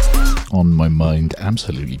on my mind,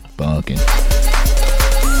 absolutely bargain.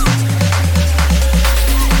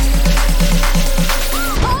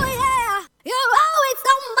 Oh yeah, you're always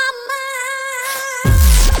on my mind.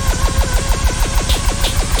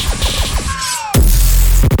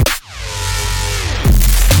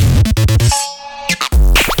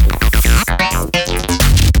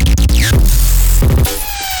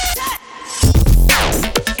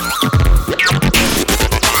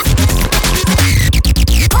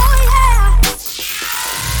 Oh yeah.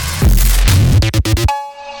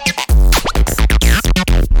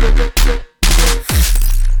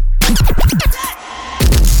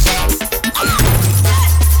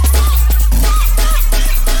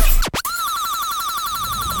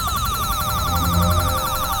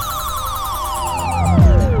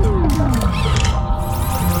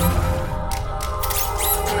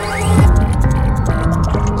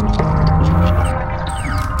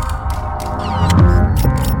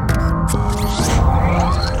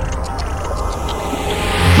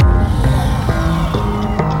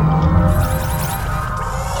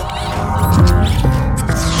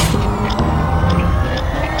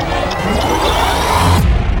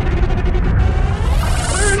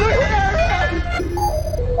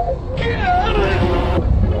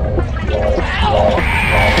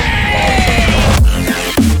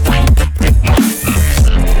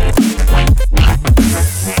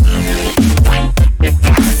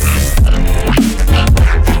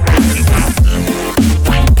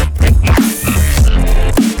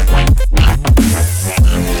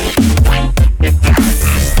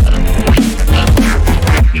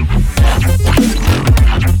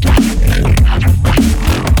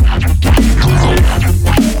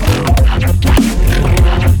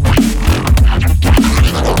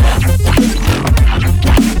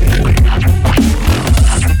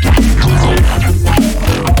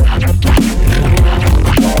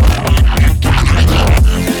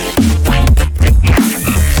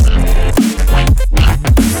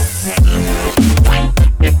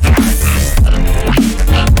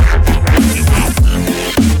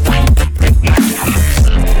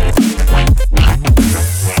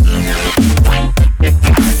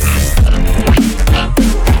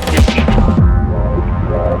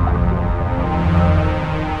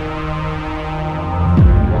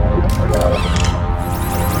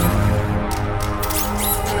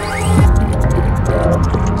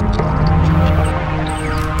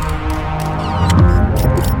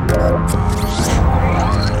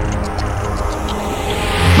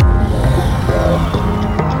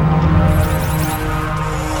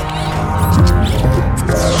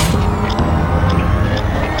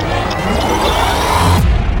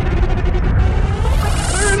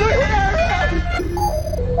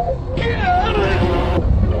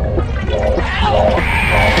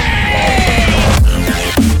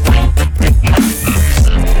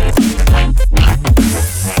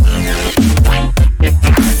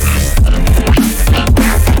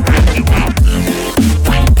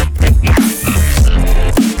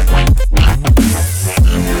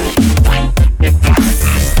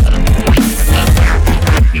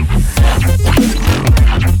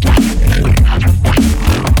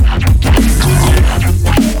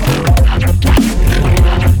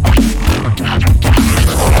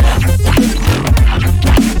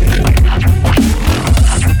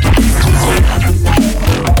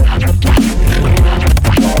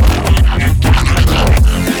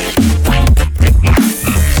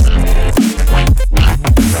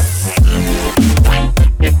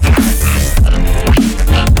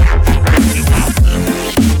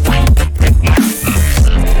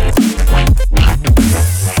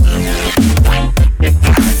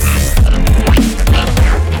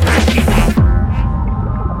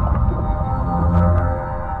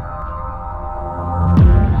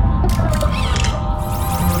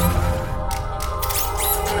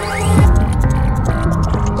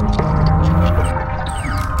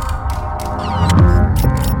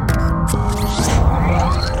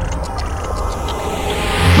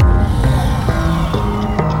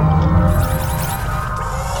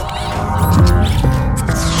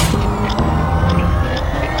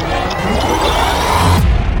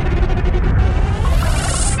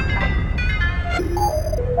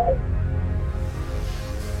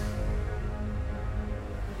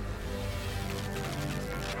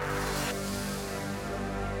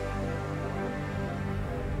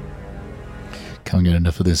 get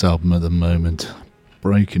enough of this album at the moment.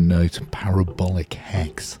 Broken Note, Parabolic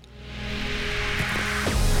Hex.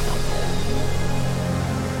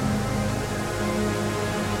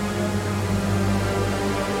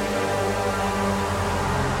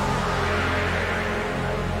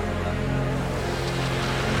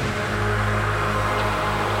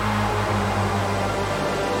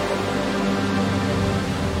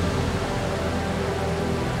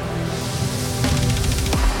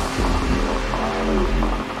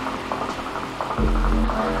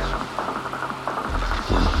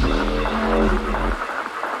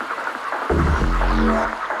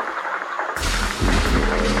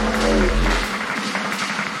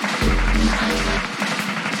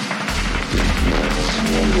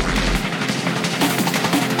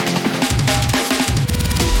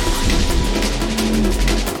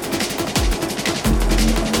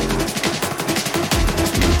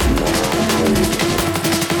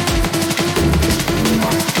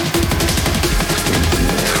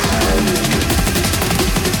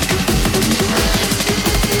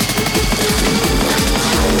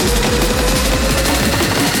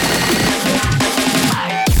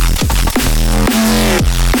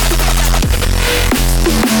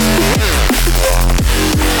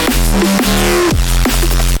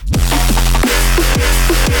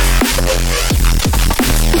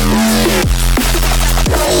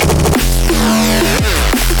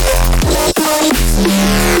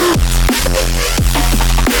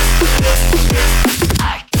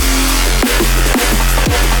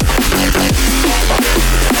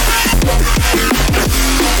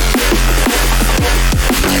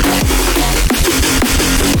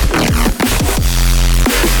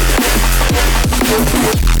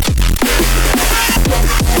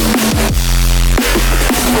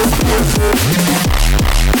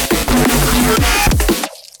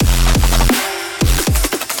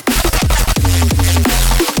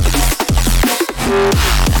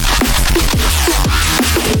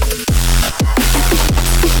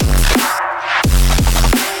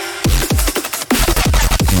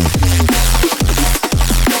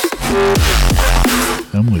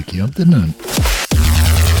 Didn't it?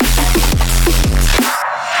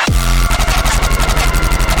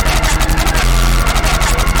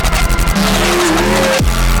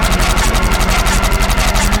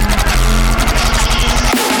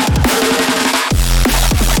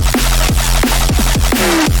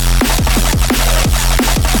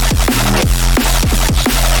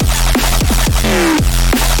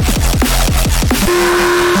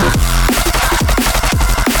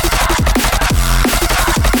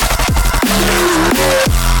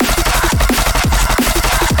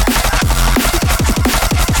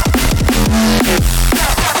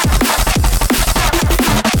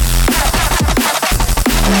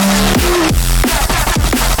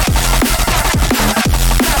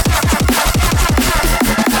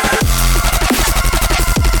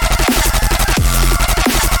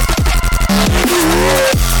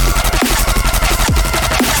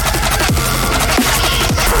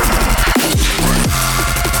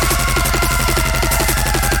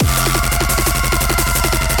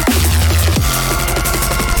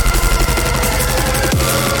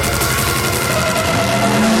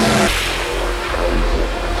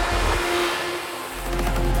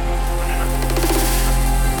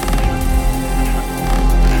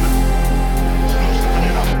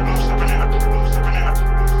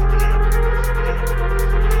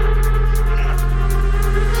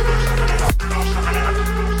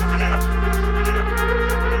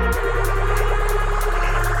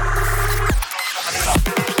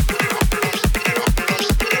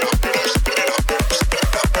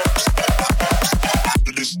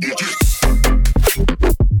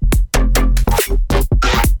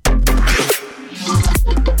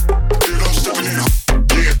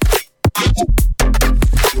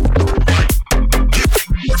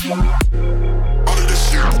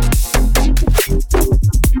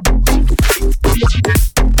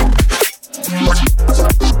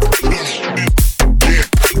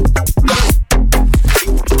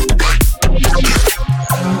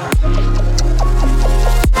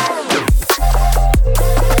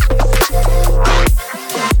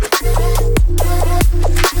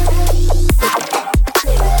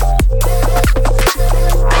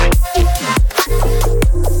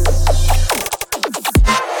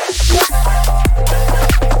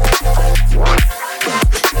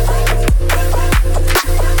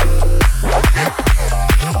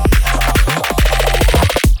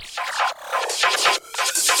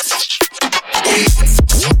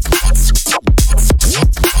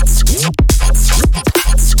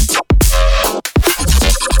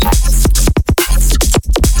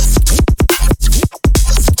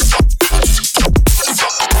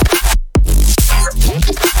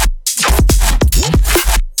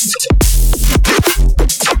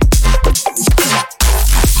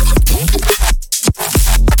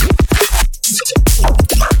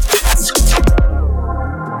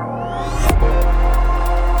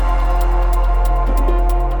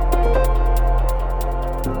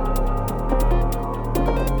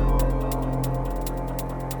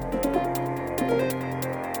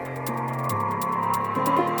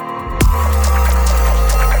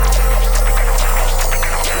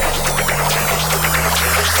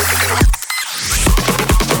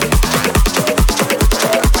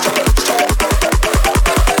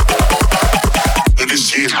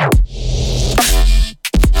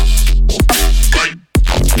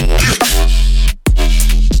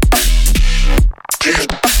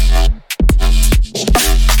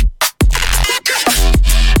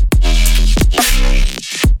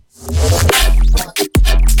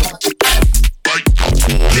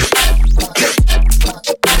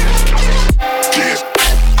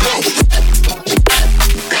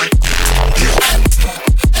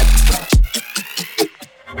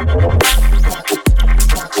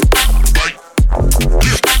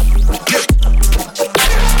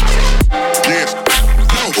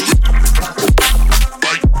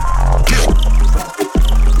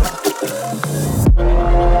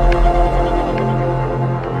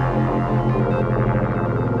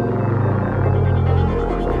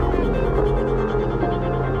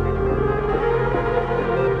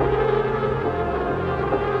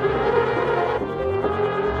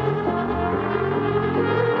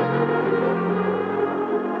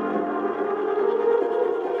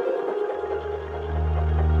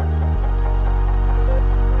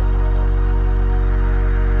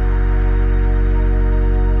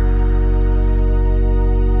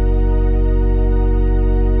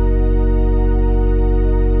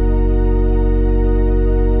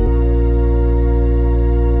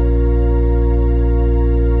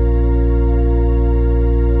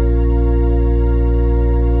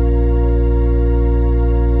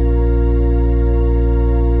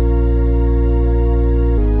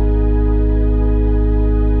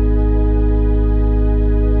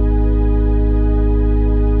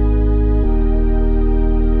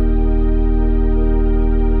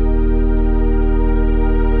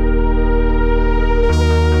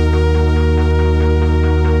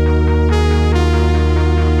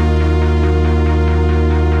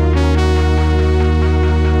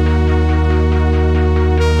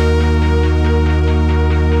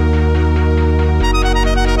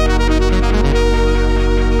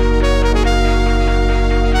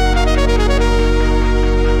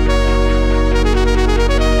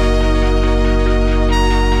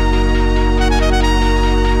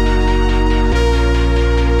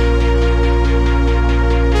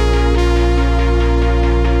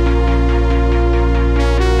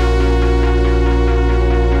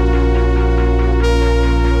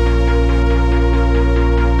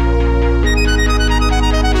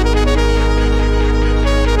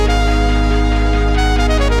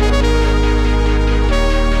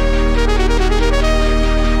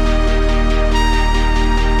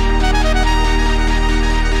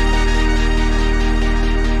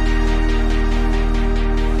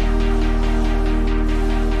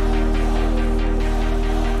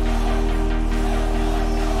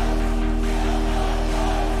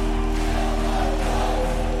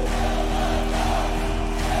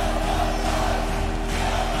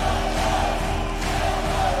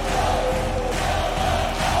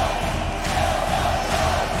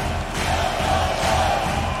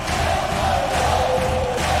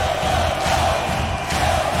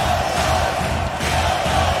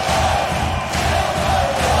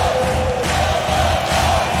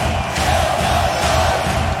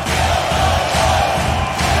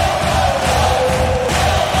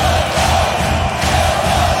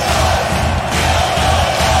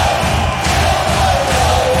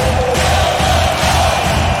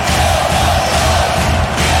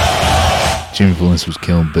 Tune before this was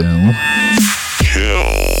Kill Bill.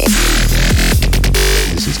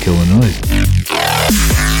 This is Kill the Noise.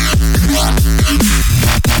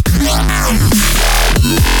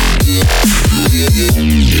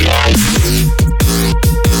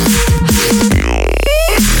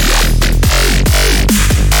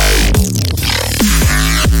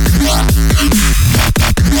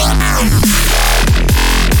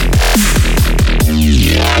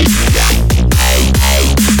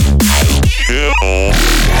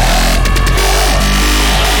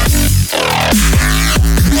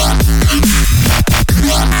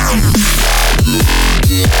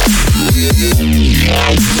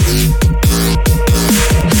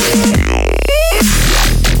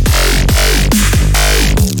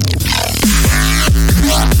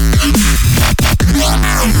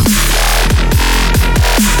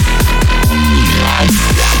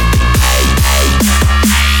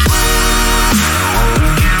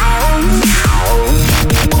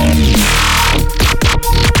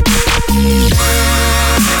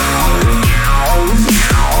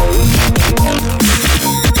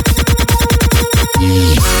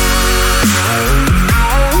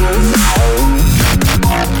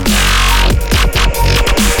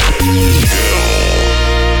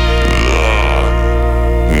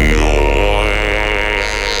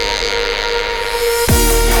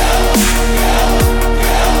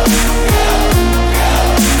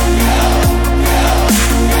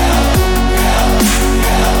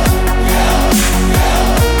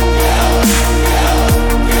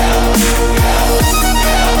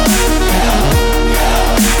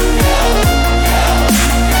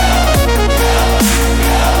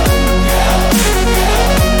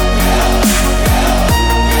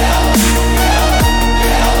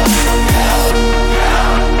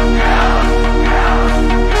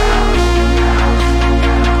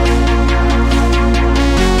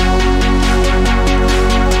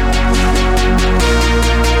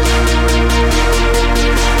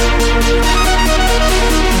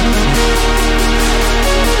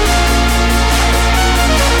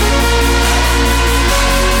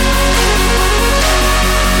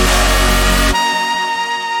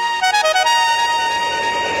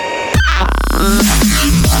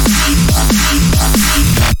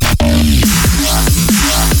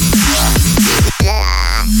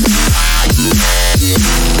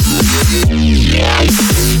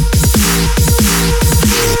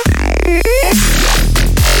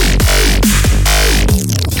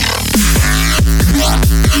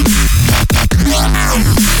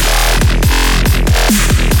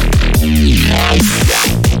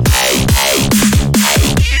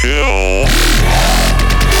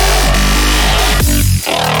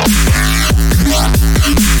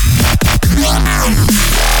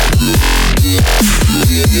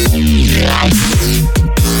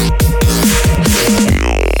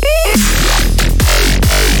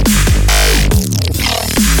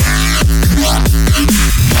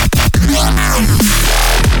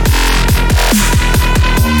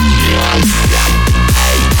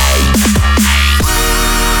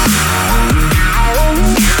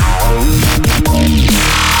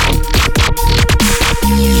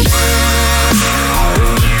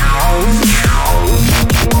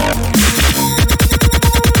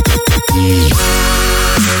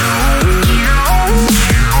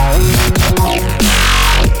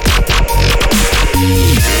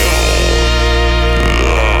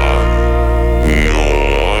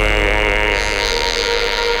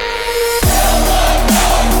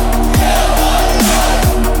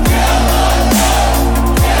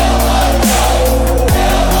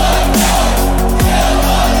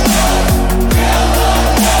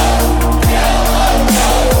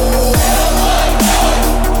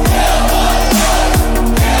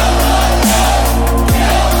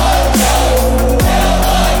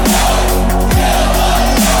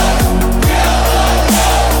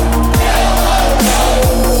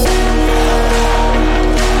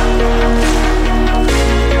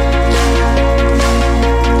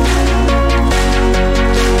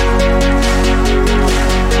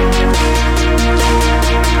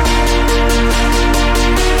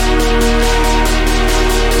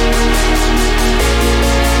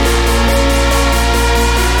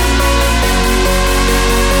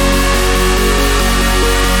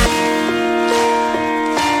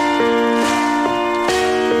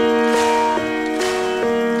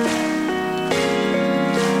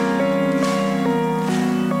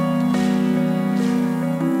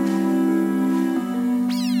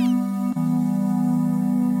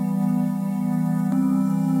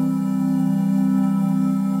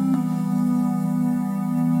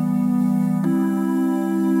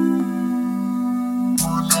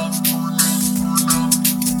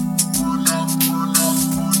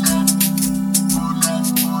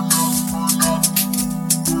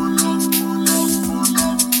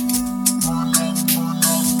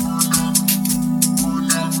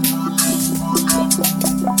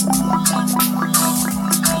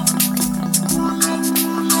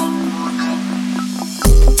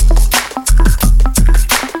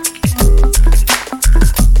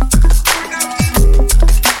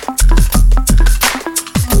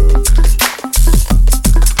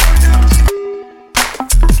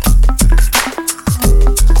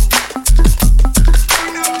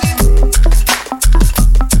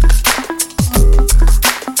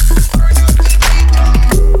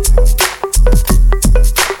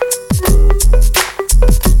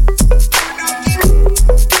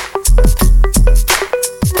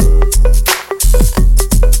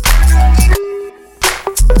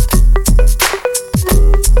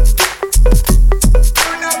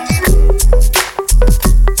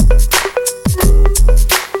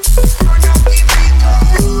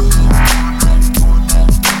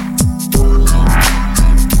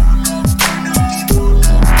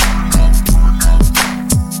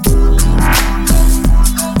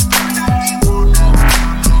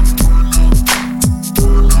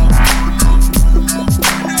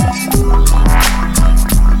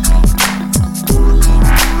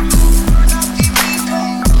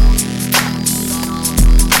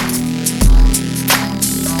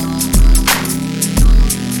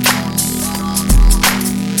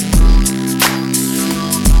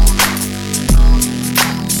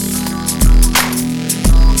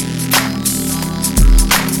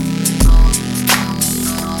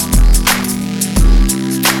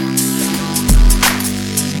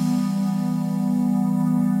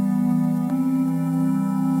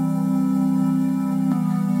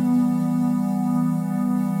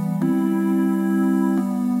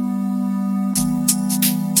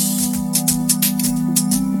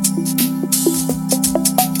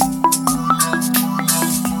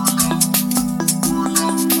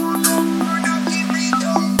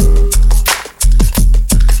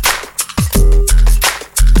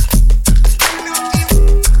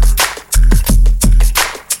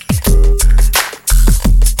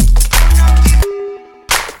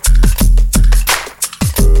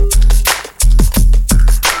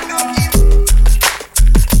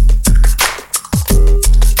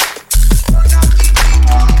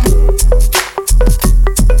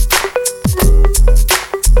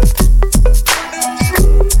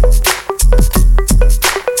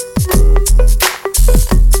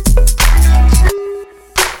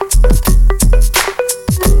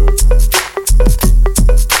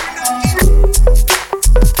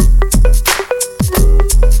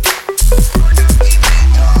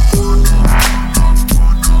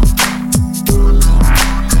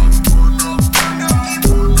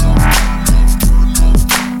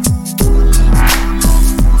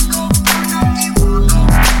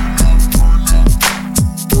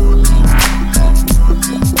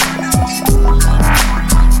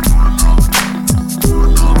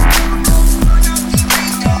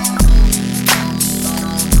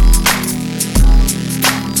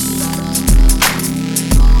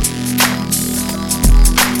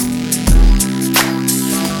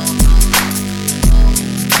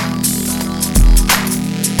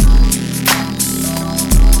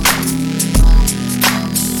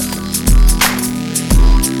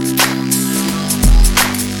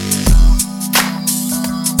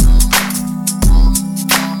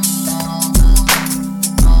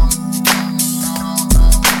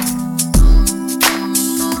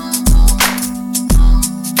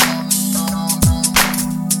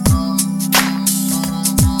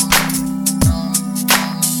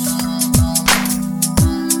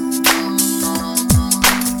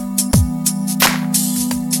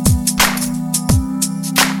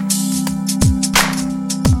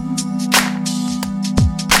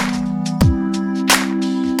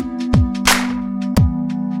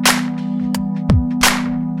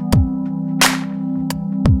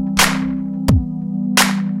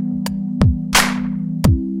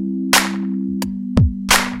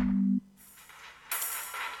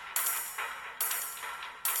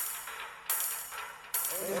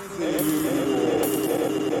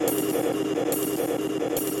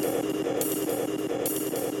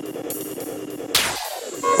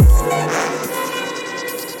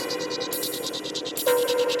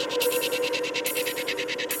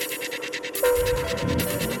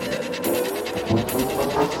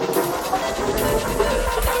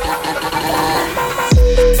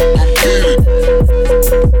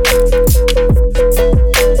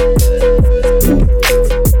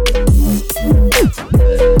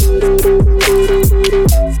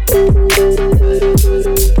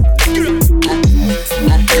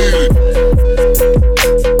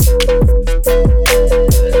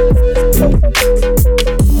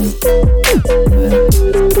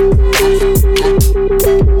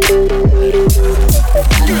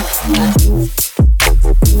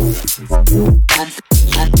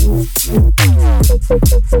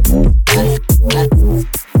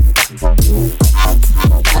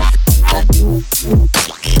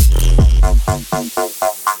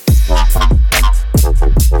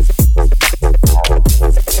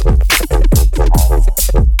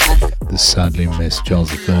 Sadly missed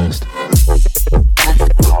Charles I.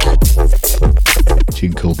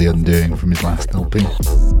 Tune called The Undoing from his last LP.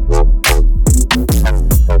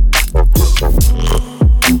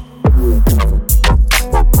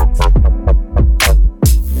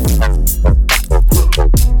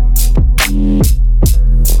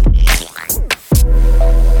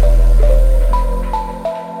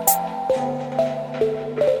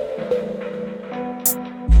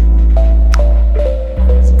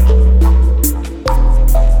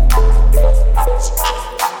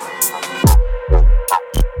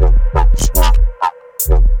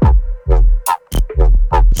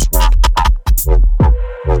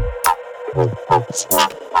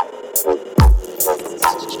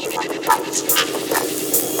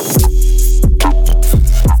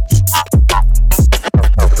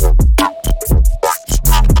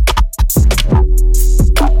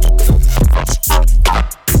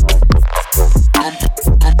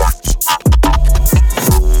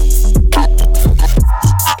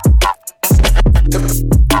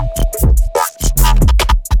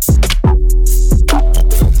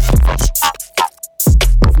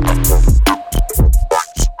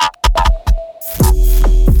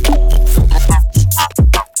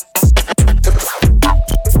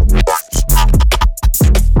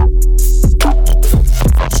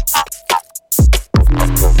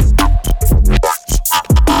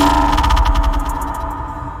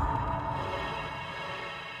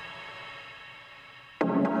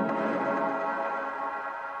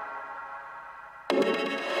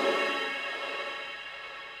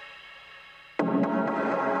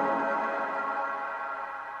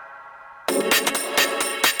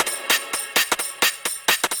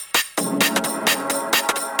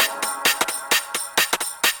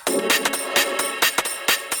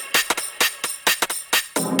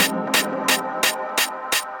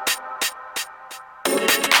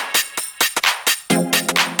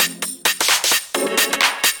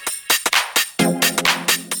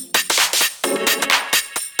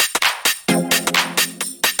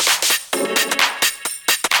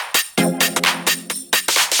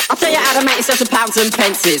 Of pounds and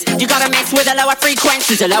pences. You gotta mix with the lower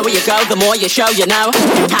frequencies. The lower you go, the more you show, you know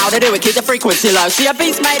how to do it, keep the frequency low. See a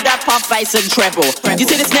beat's made up of bass and treble. You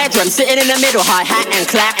see the snare drum sitting in the middle, hi-hat and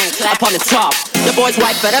clap up on the top. The boys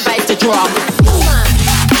wait for the bass to drop.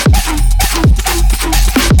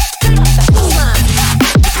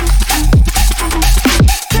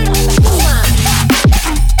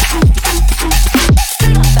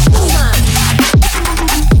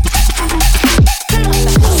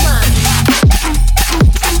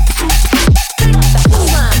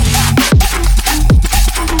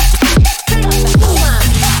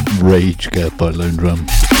 Rage Get by Lone Drum.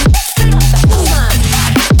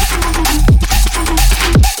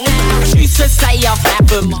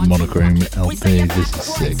 His monochrome LP, this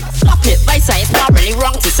is sick. Stop it, they say it's not really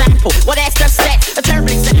wrong to sample. Well, that's just set a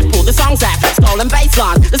terrible example. The song's that stolen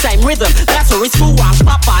bassline, the same rhythm. That's where it's full one,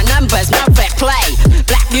 pop by numbers, no fair play.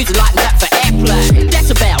 Black music like that for airplay.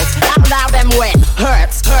 Decibels, out loud and wet,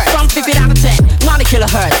 hurts. From 50 down to 10, 90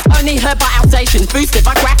 kilohertz. Only heard by outstations, boosted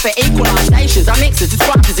by graphic equalizations. Our mixes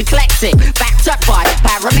described as eclectic, backed up by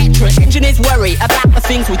parametric. Engineers worry about the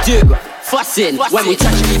things we do. Fussing when we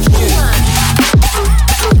touch each tune.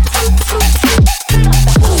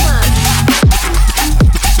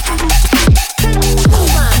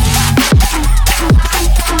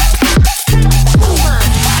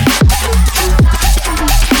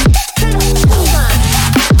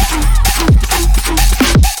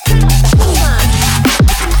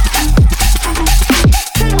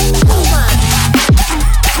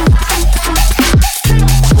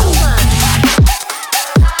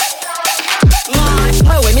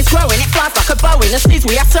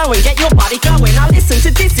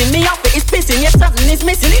 dissing me off, it is pissing. Yes, something is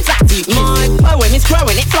missing. Who's that you? My poem is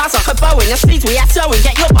growing, it flies like a bow in the seeds we are sowing.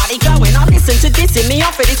 Get your body going. I listen to dissing me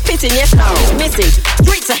off, it is pissing. Yes, no, it's missing.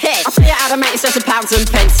 Streets ahead. I see it how to make sense of pounds and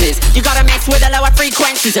pences. You gotta mess with the lower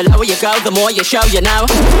frequencies. The lower you go, the more you show. You know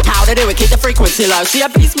how to do it. Keep the frequency low. See a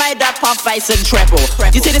beast made up of bass and treble.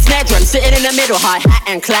 You see the snare drum sitting in the middle, hi hat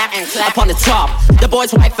and clap up on the top. The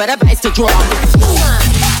boys wait for the bass to drop.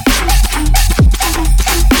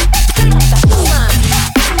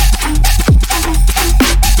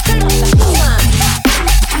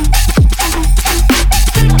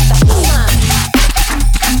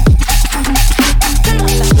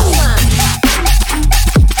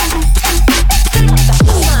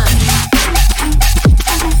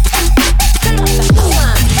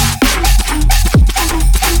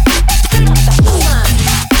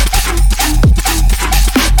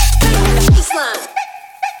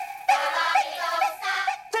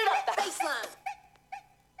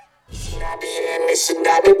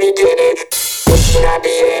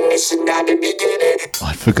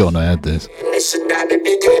 I'd forgotten I had this.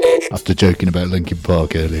 After joking about Linkin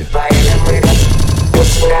Park earlier.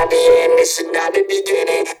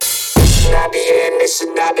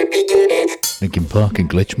 Linkin Park and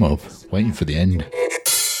Glitch Mob, waiting for the end.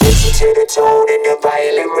 Listen to the tone and the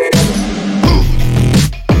violent rhythm.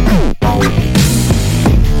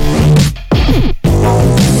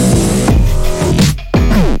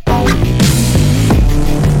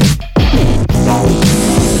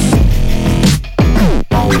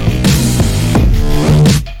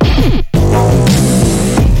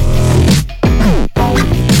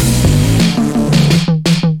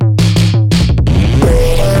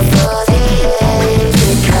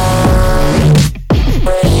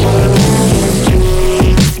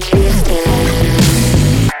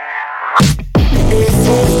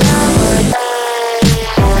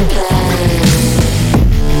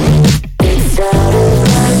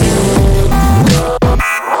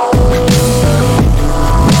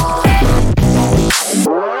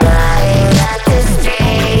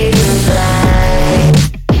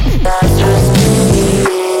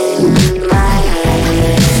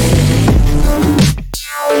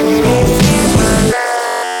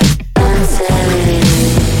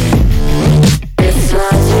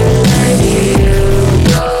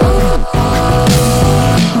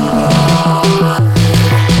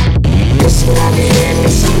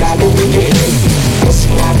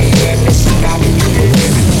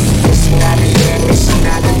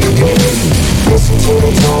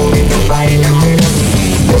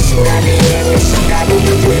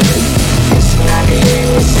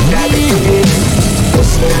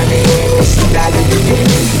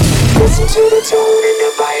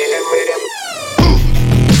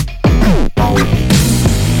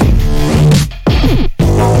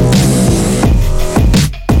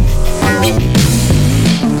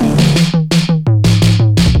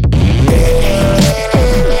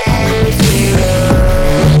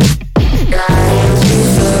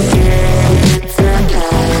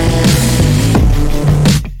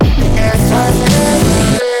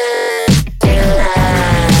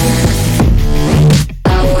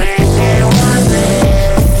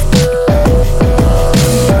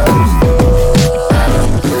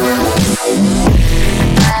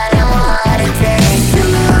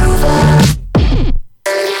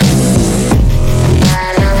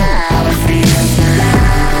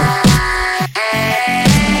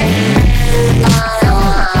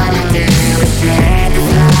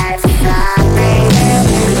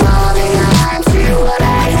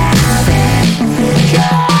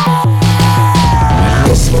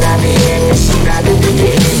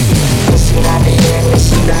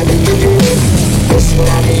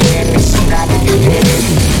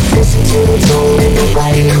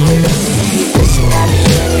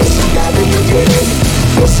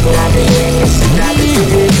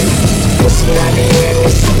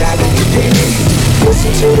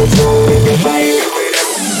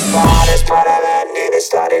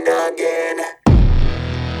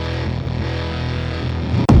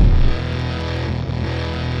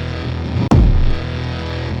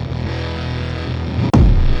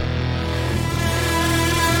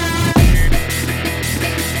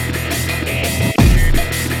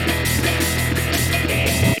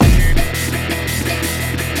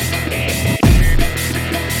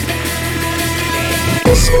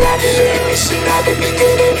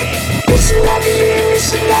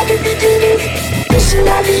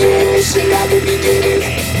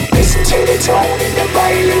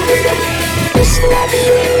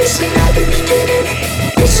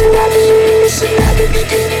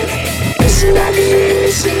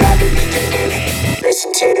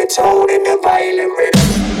 Listen to the tone and the violent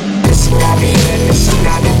rhythm.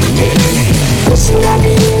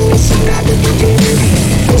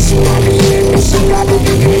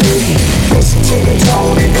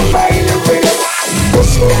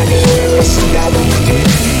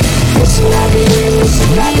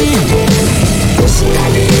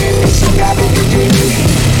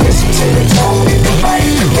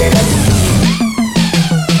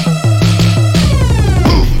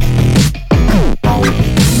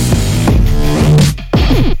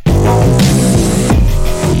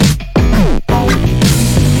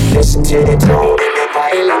 Listen to the tone in the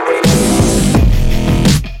violin rhythm.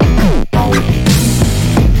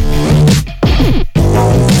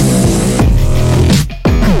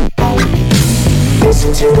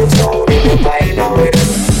 Listen to the tone in the violin rhythm.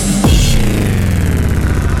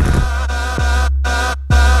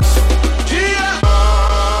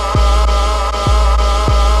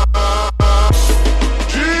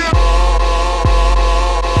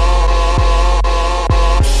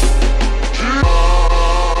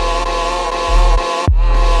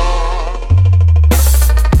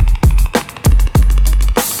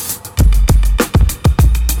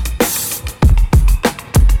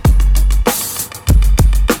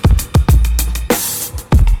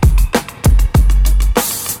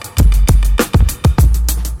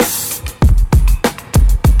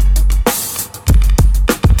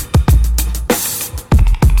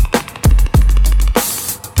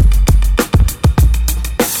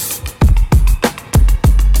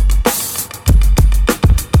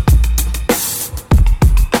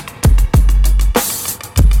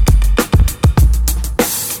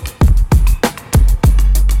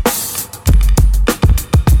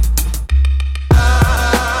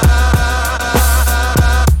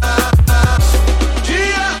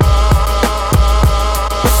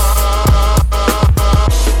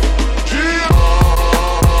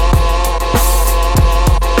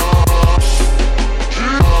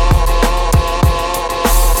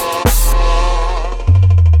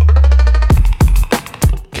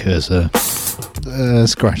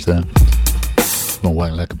 Scratch that. Not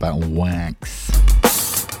wax like about wax.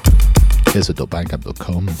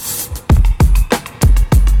 Cursor.bandcamp.com.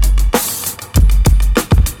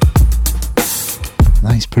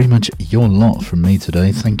 That is pretty much your lot from me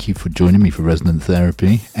today. Thank you for joining me for Resonant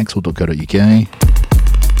Therapy. Exsil.co.uk.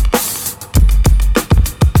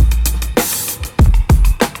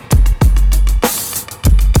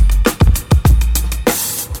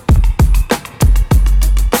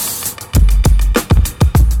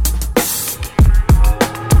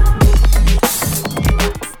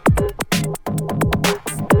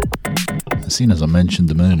 As I mentioned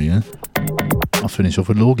them earlier, I'll finish off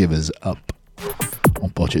with Lawgivers up on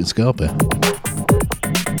Botch It and Scarpa.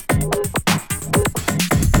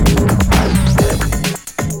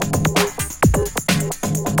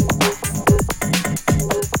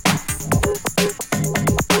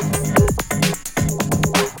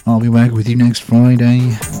 I'll be back with you next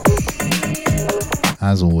Friday.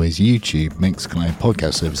 As always, YouTube, Mixcloud,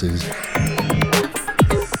 podcast services.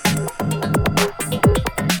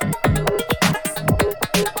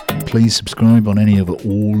 Please subscribe on any of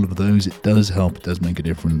all of those. It does help. It does make a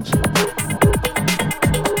difference.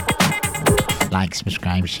 Like,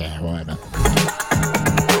 subscribe, share, whatever.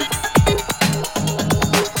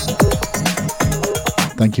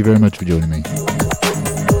 Thank you very much for joining me.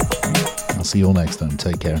 I'll see you all next time.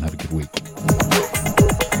 Take care and have a good week.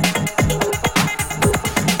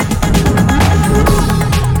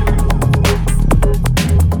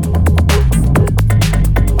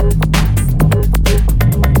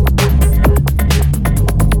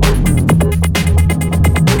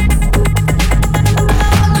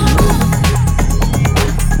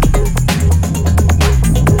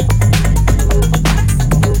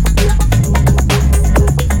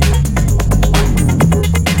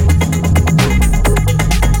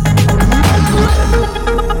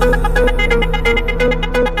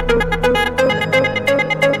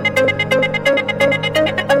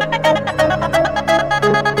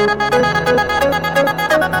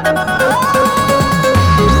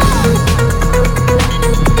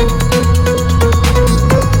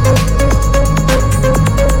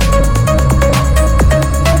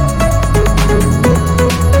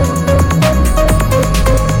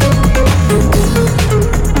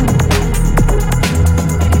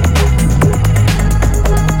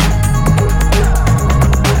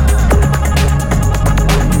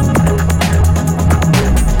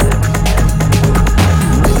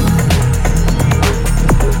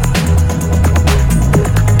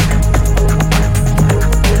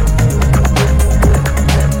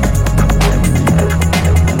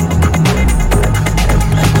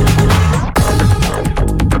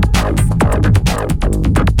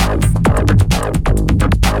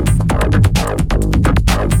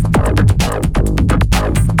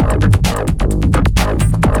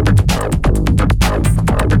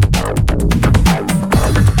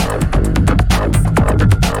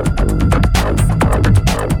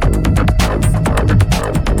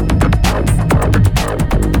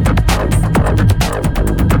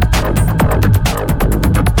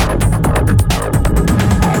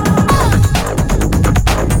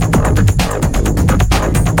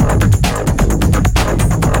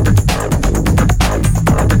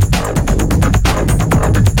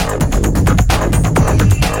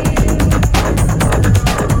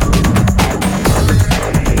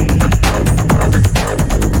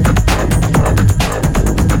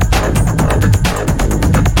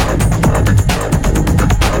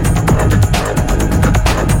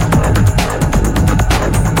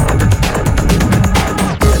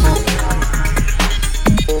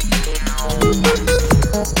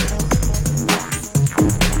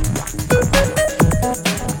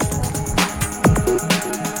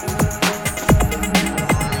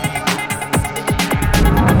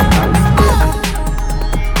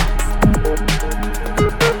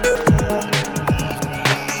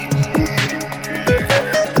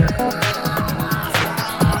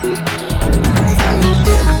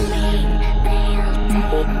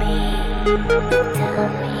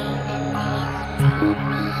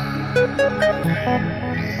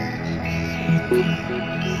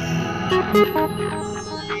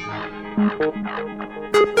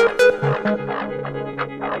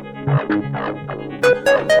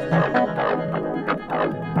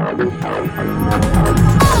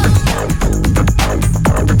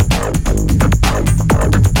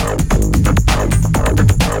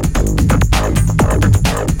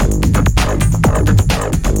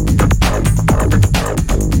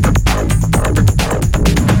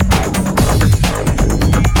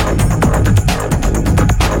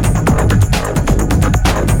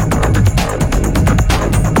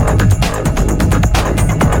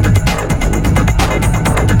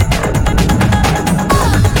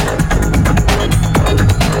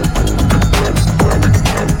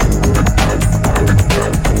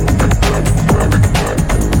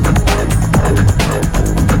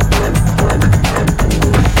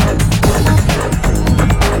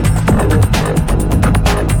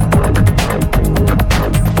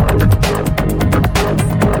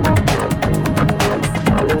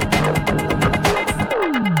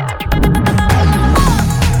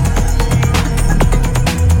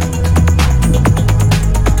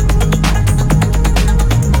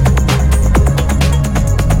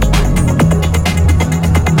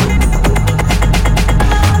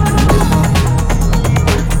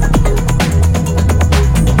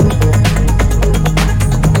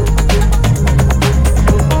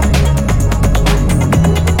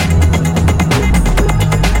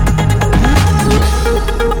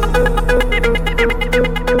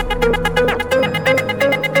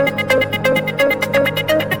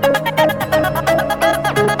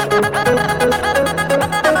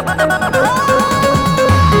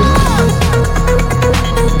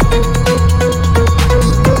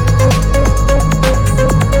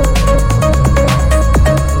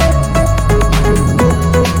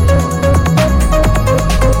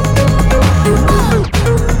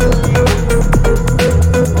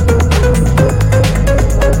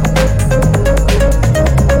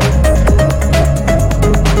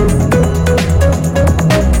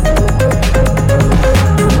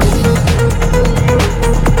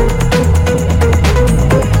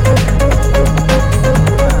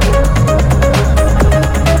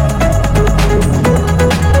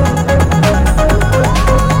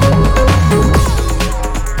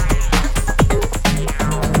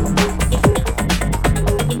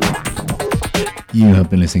 You have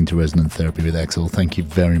been listening to Resonant Therapy with Exil. Thank you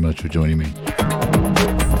very much for joining me.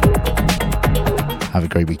 Have a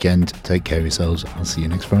great weekend. Take care of yourselves. I'll see you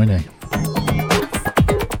next Friday.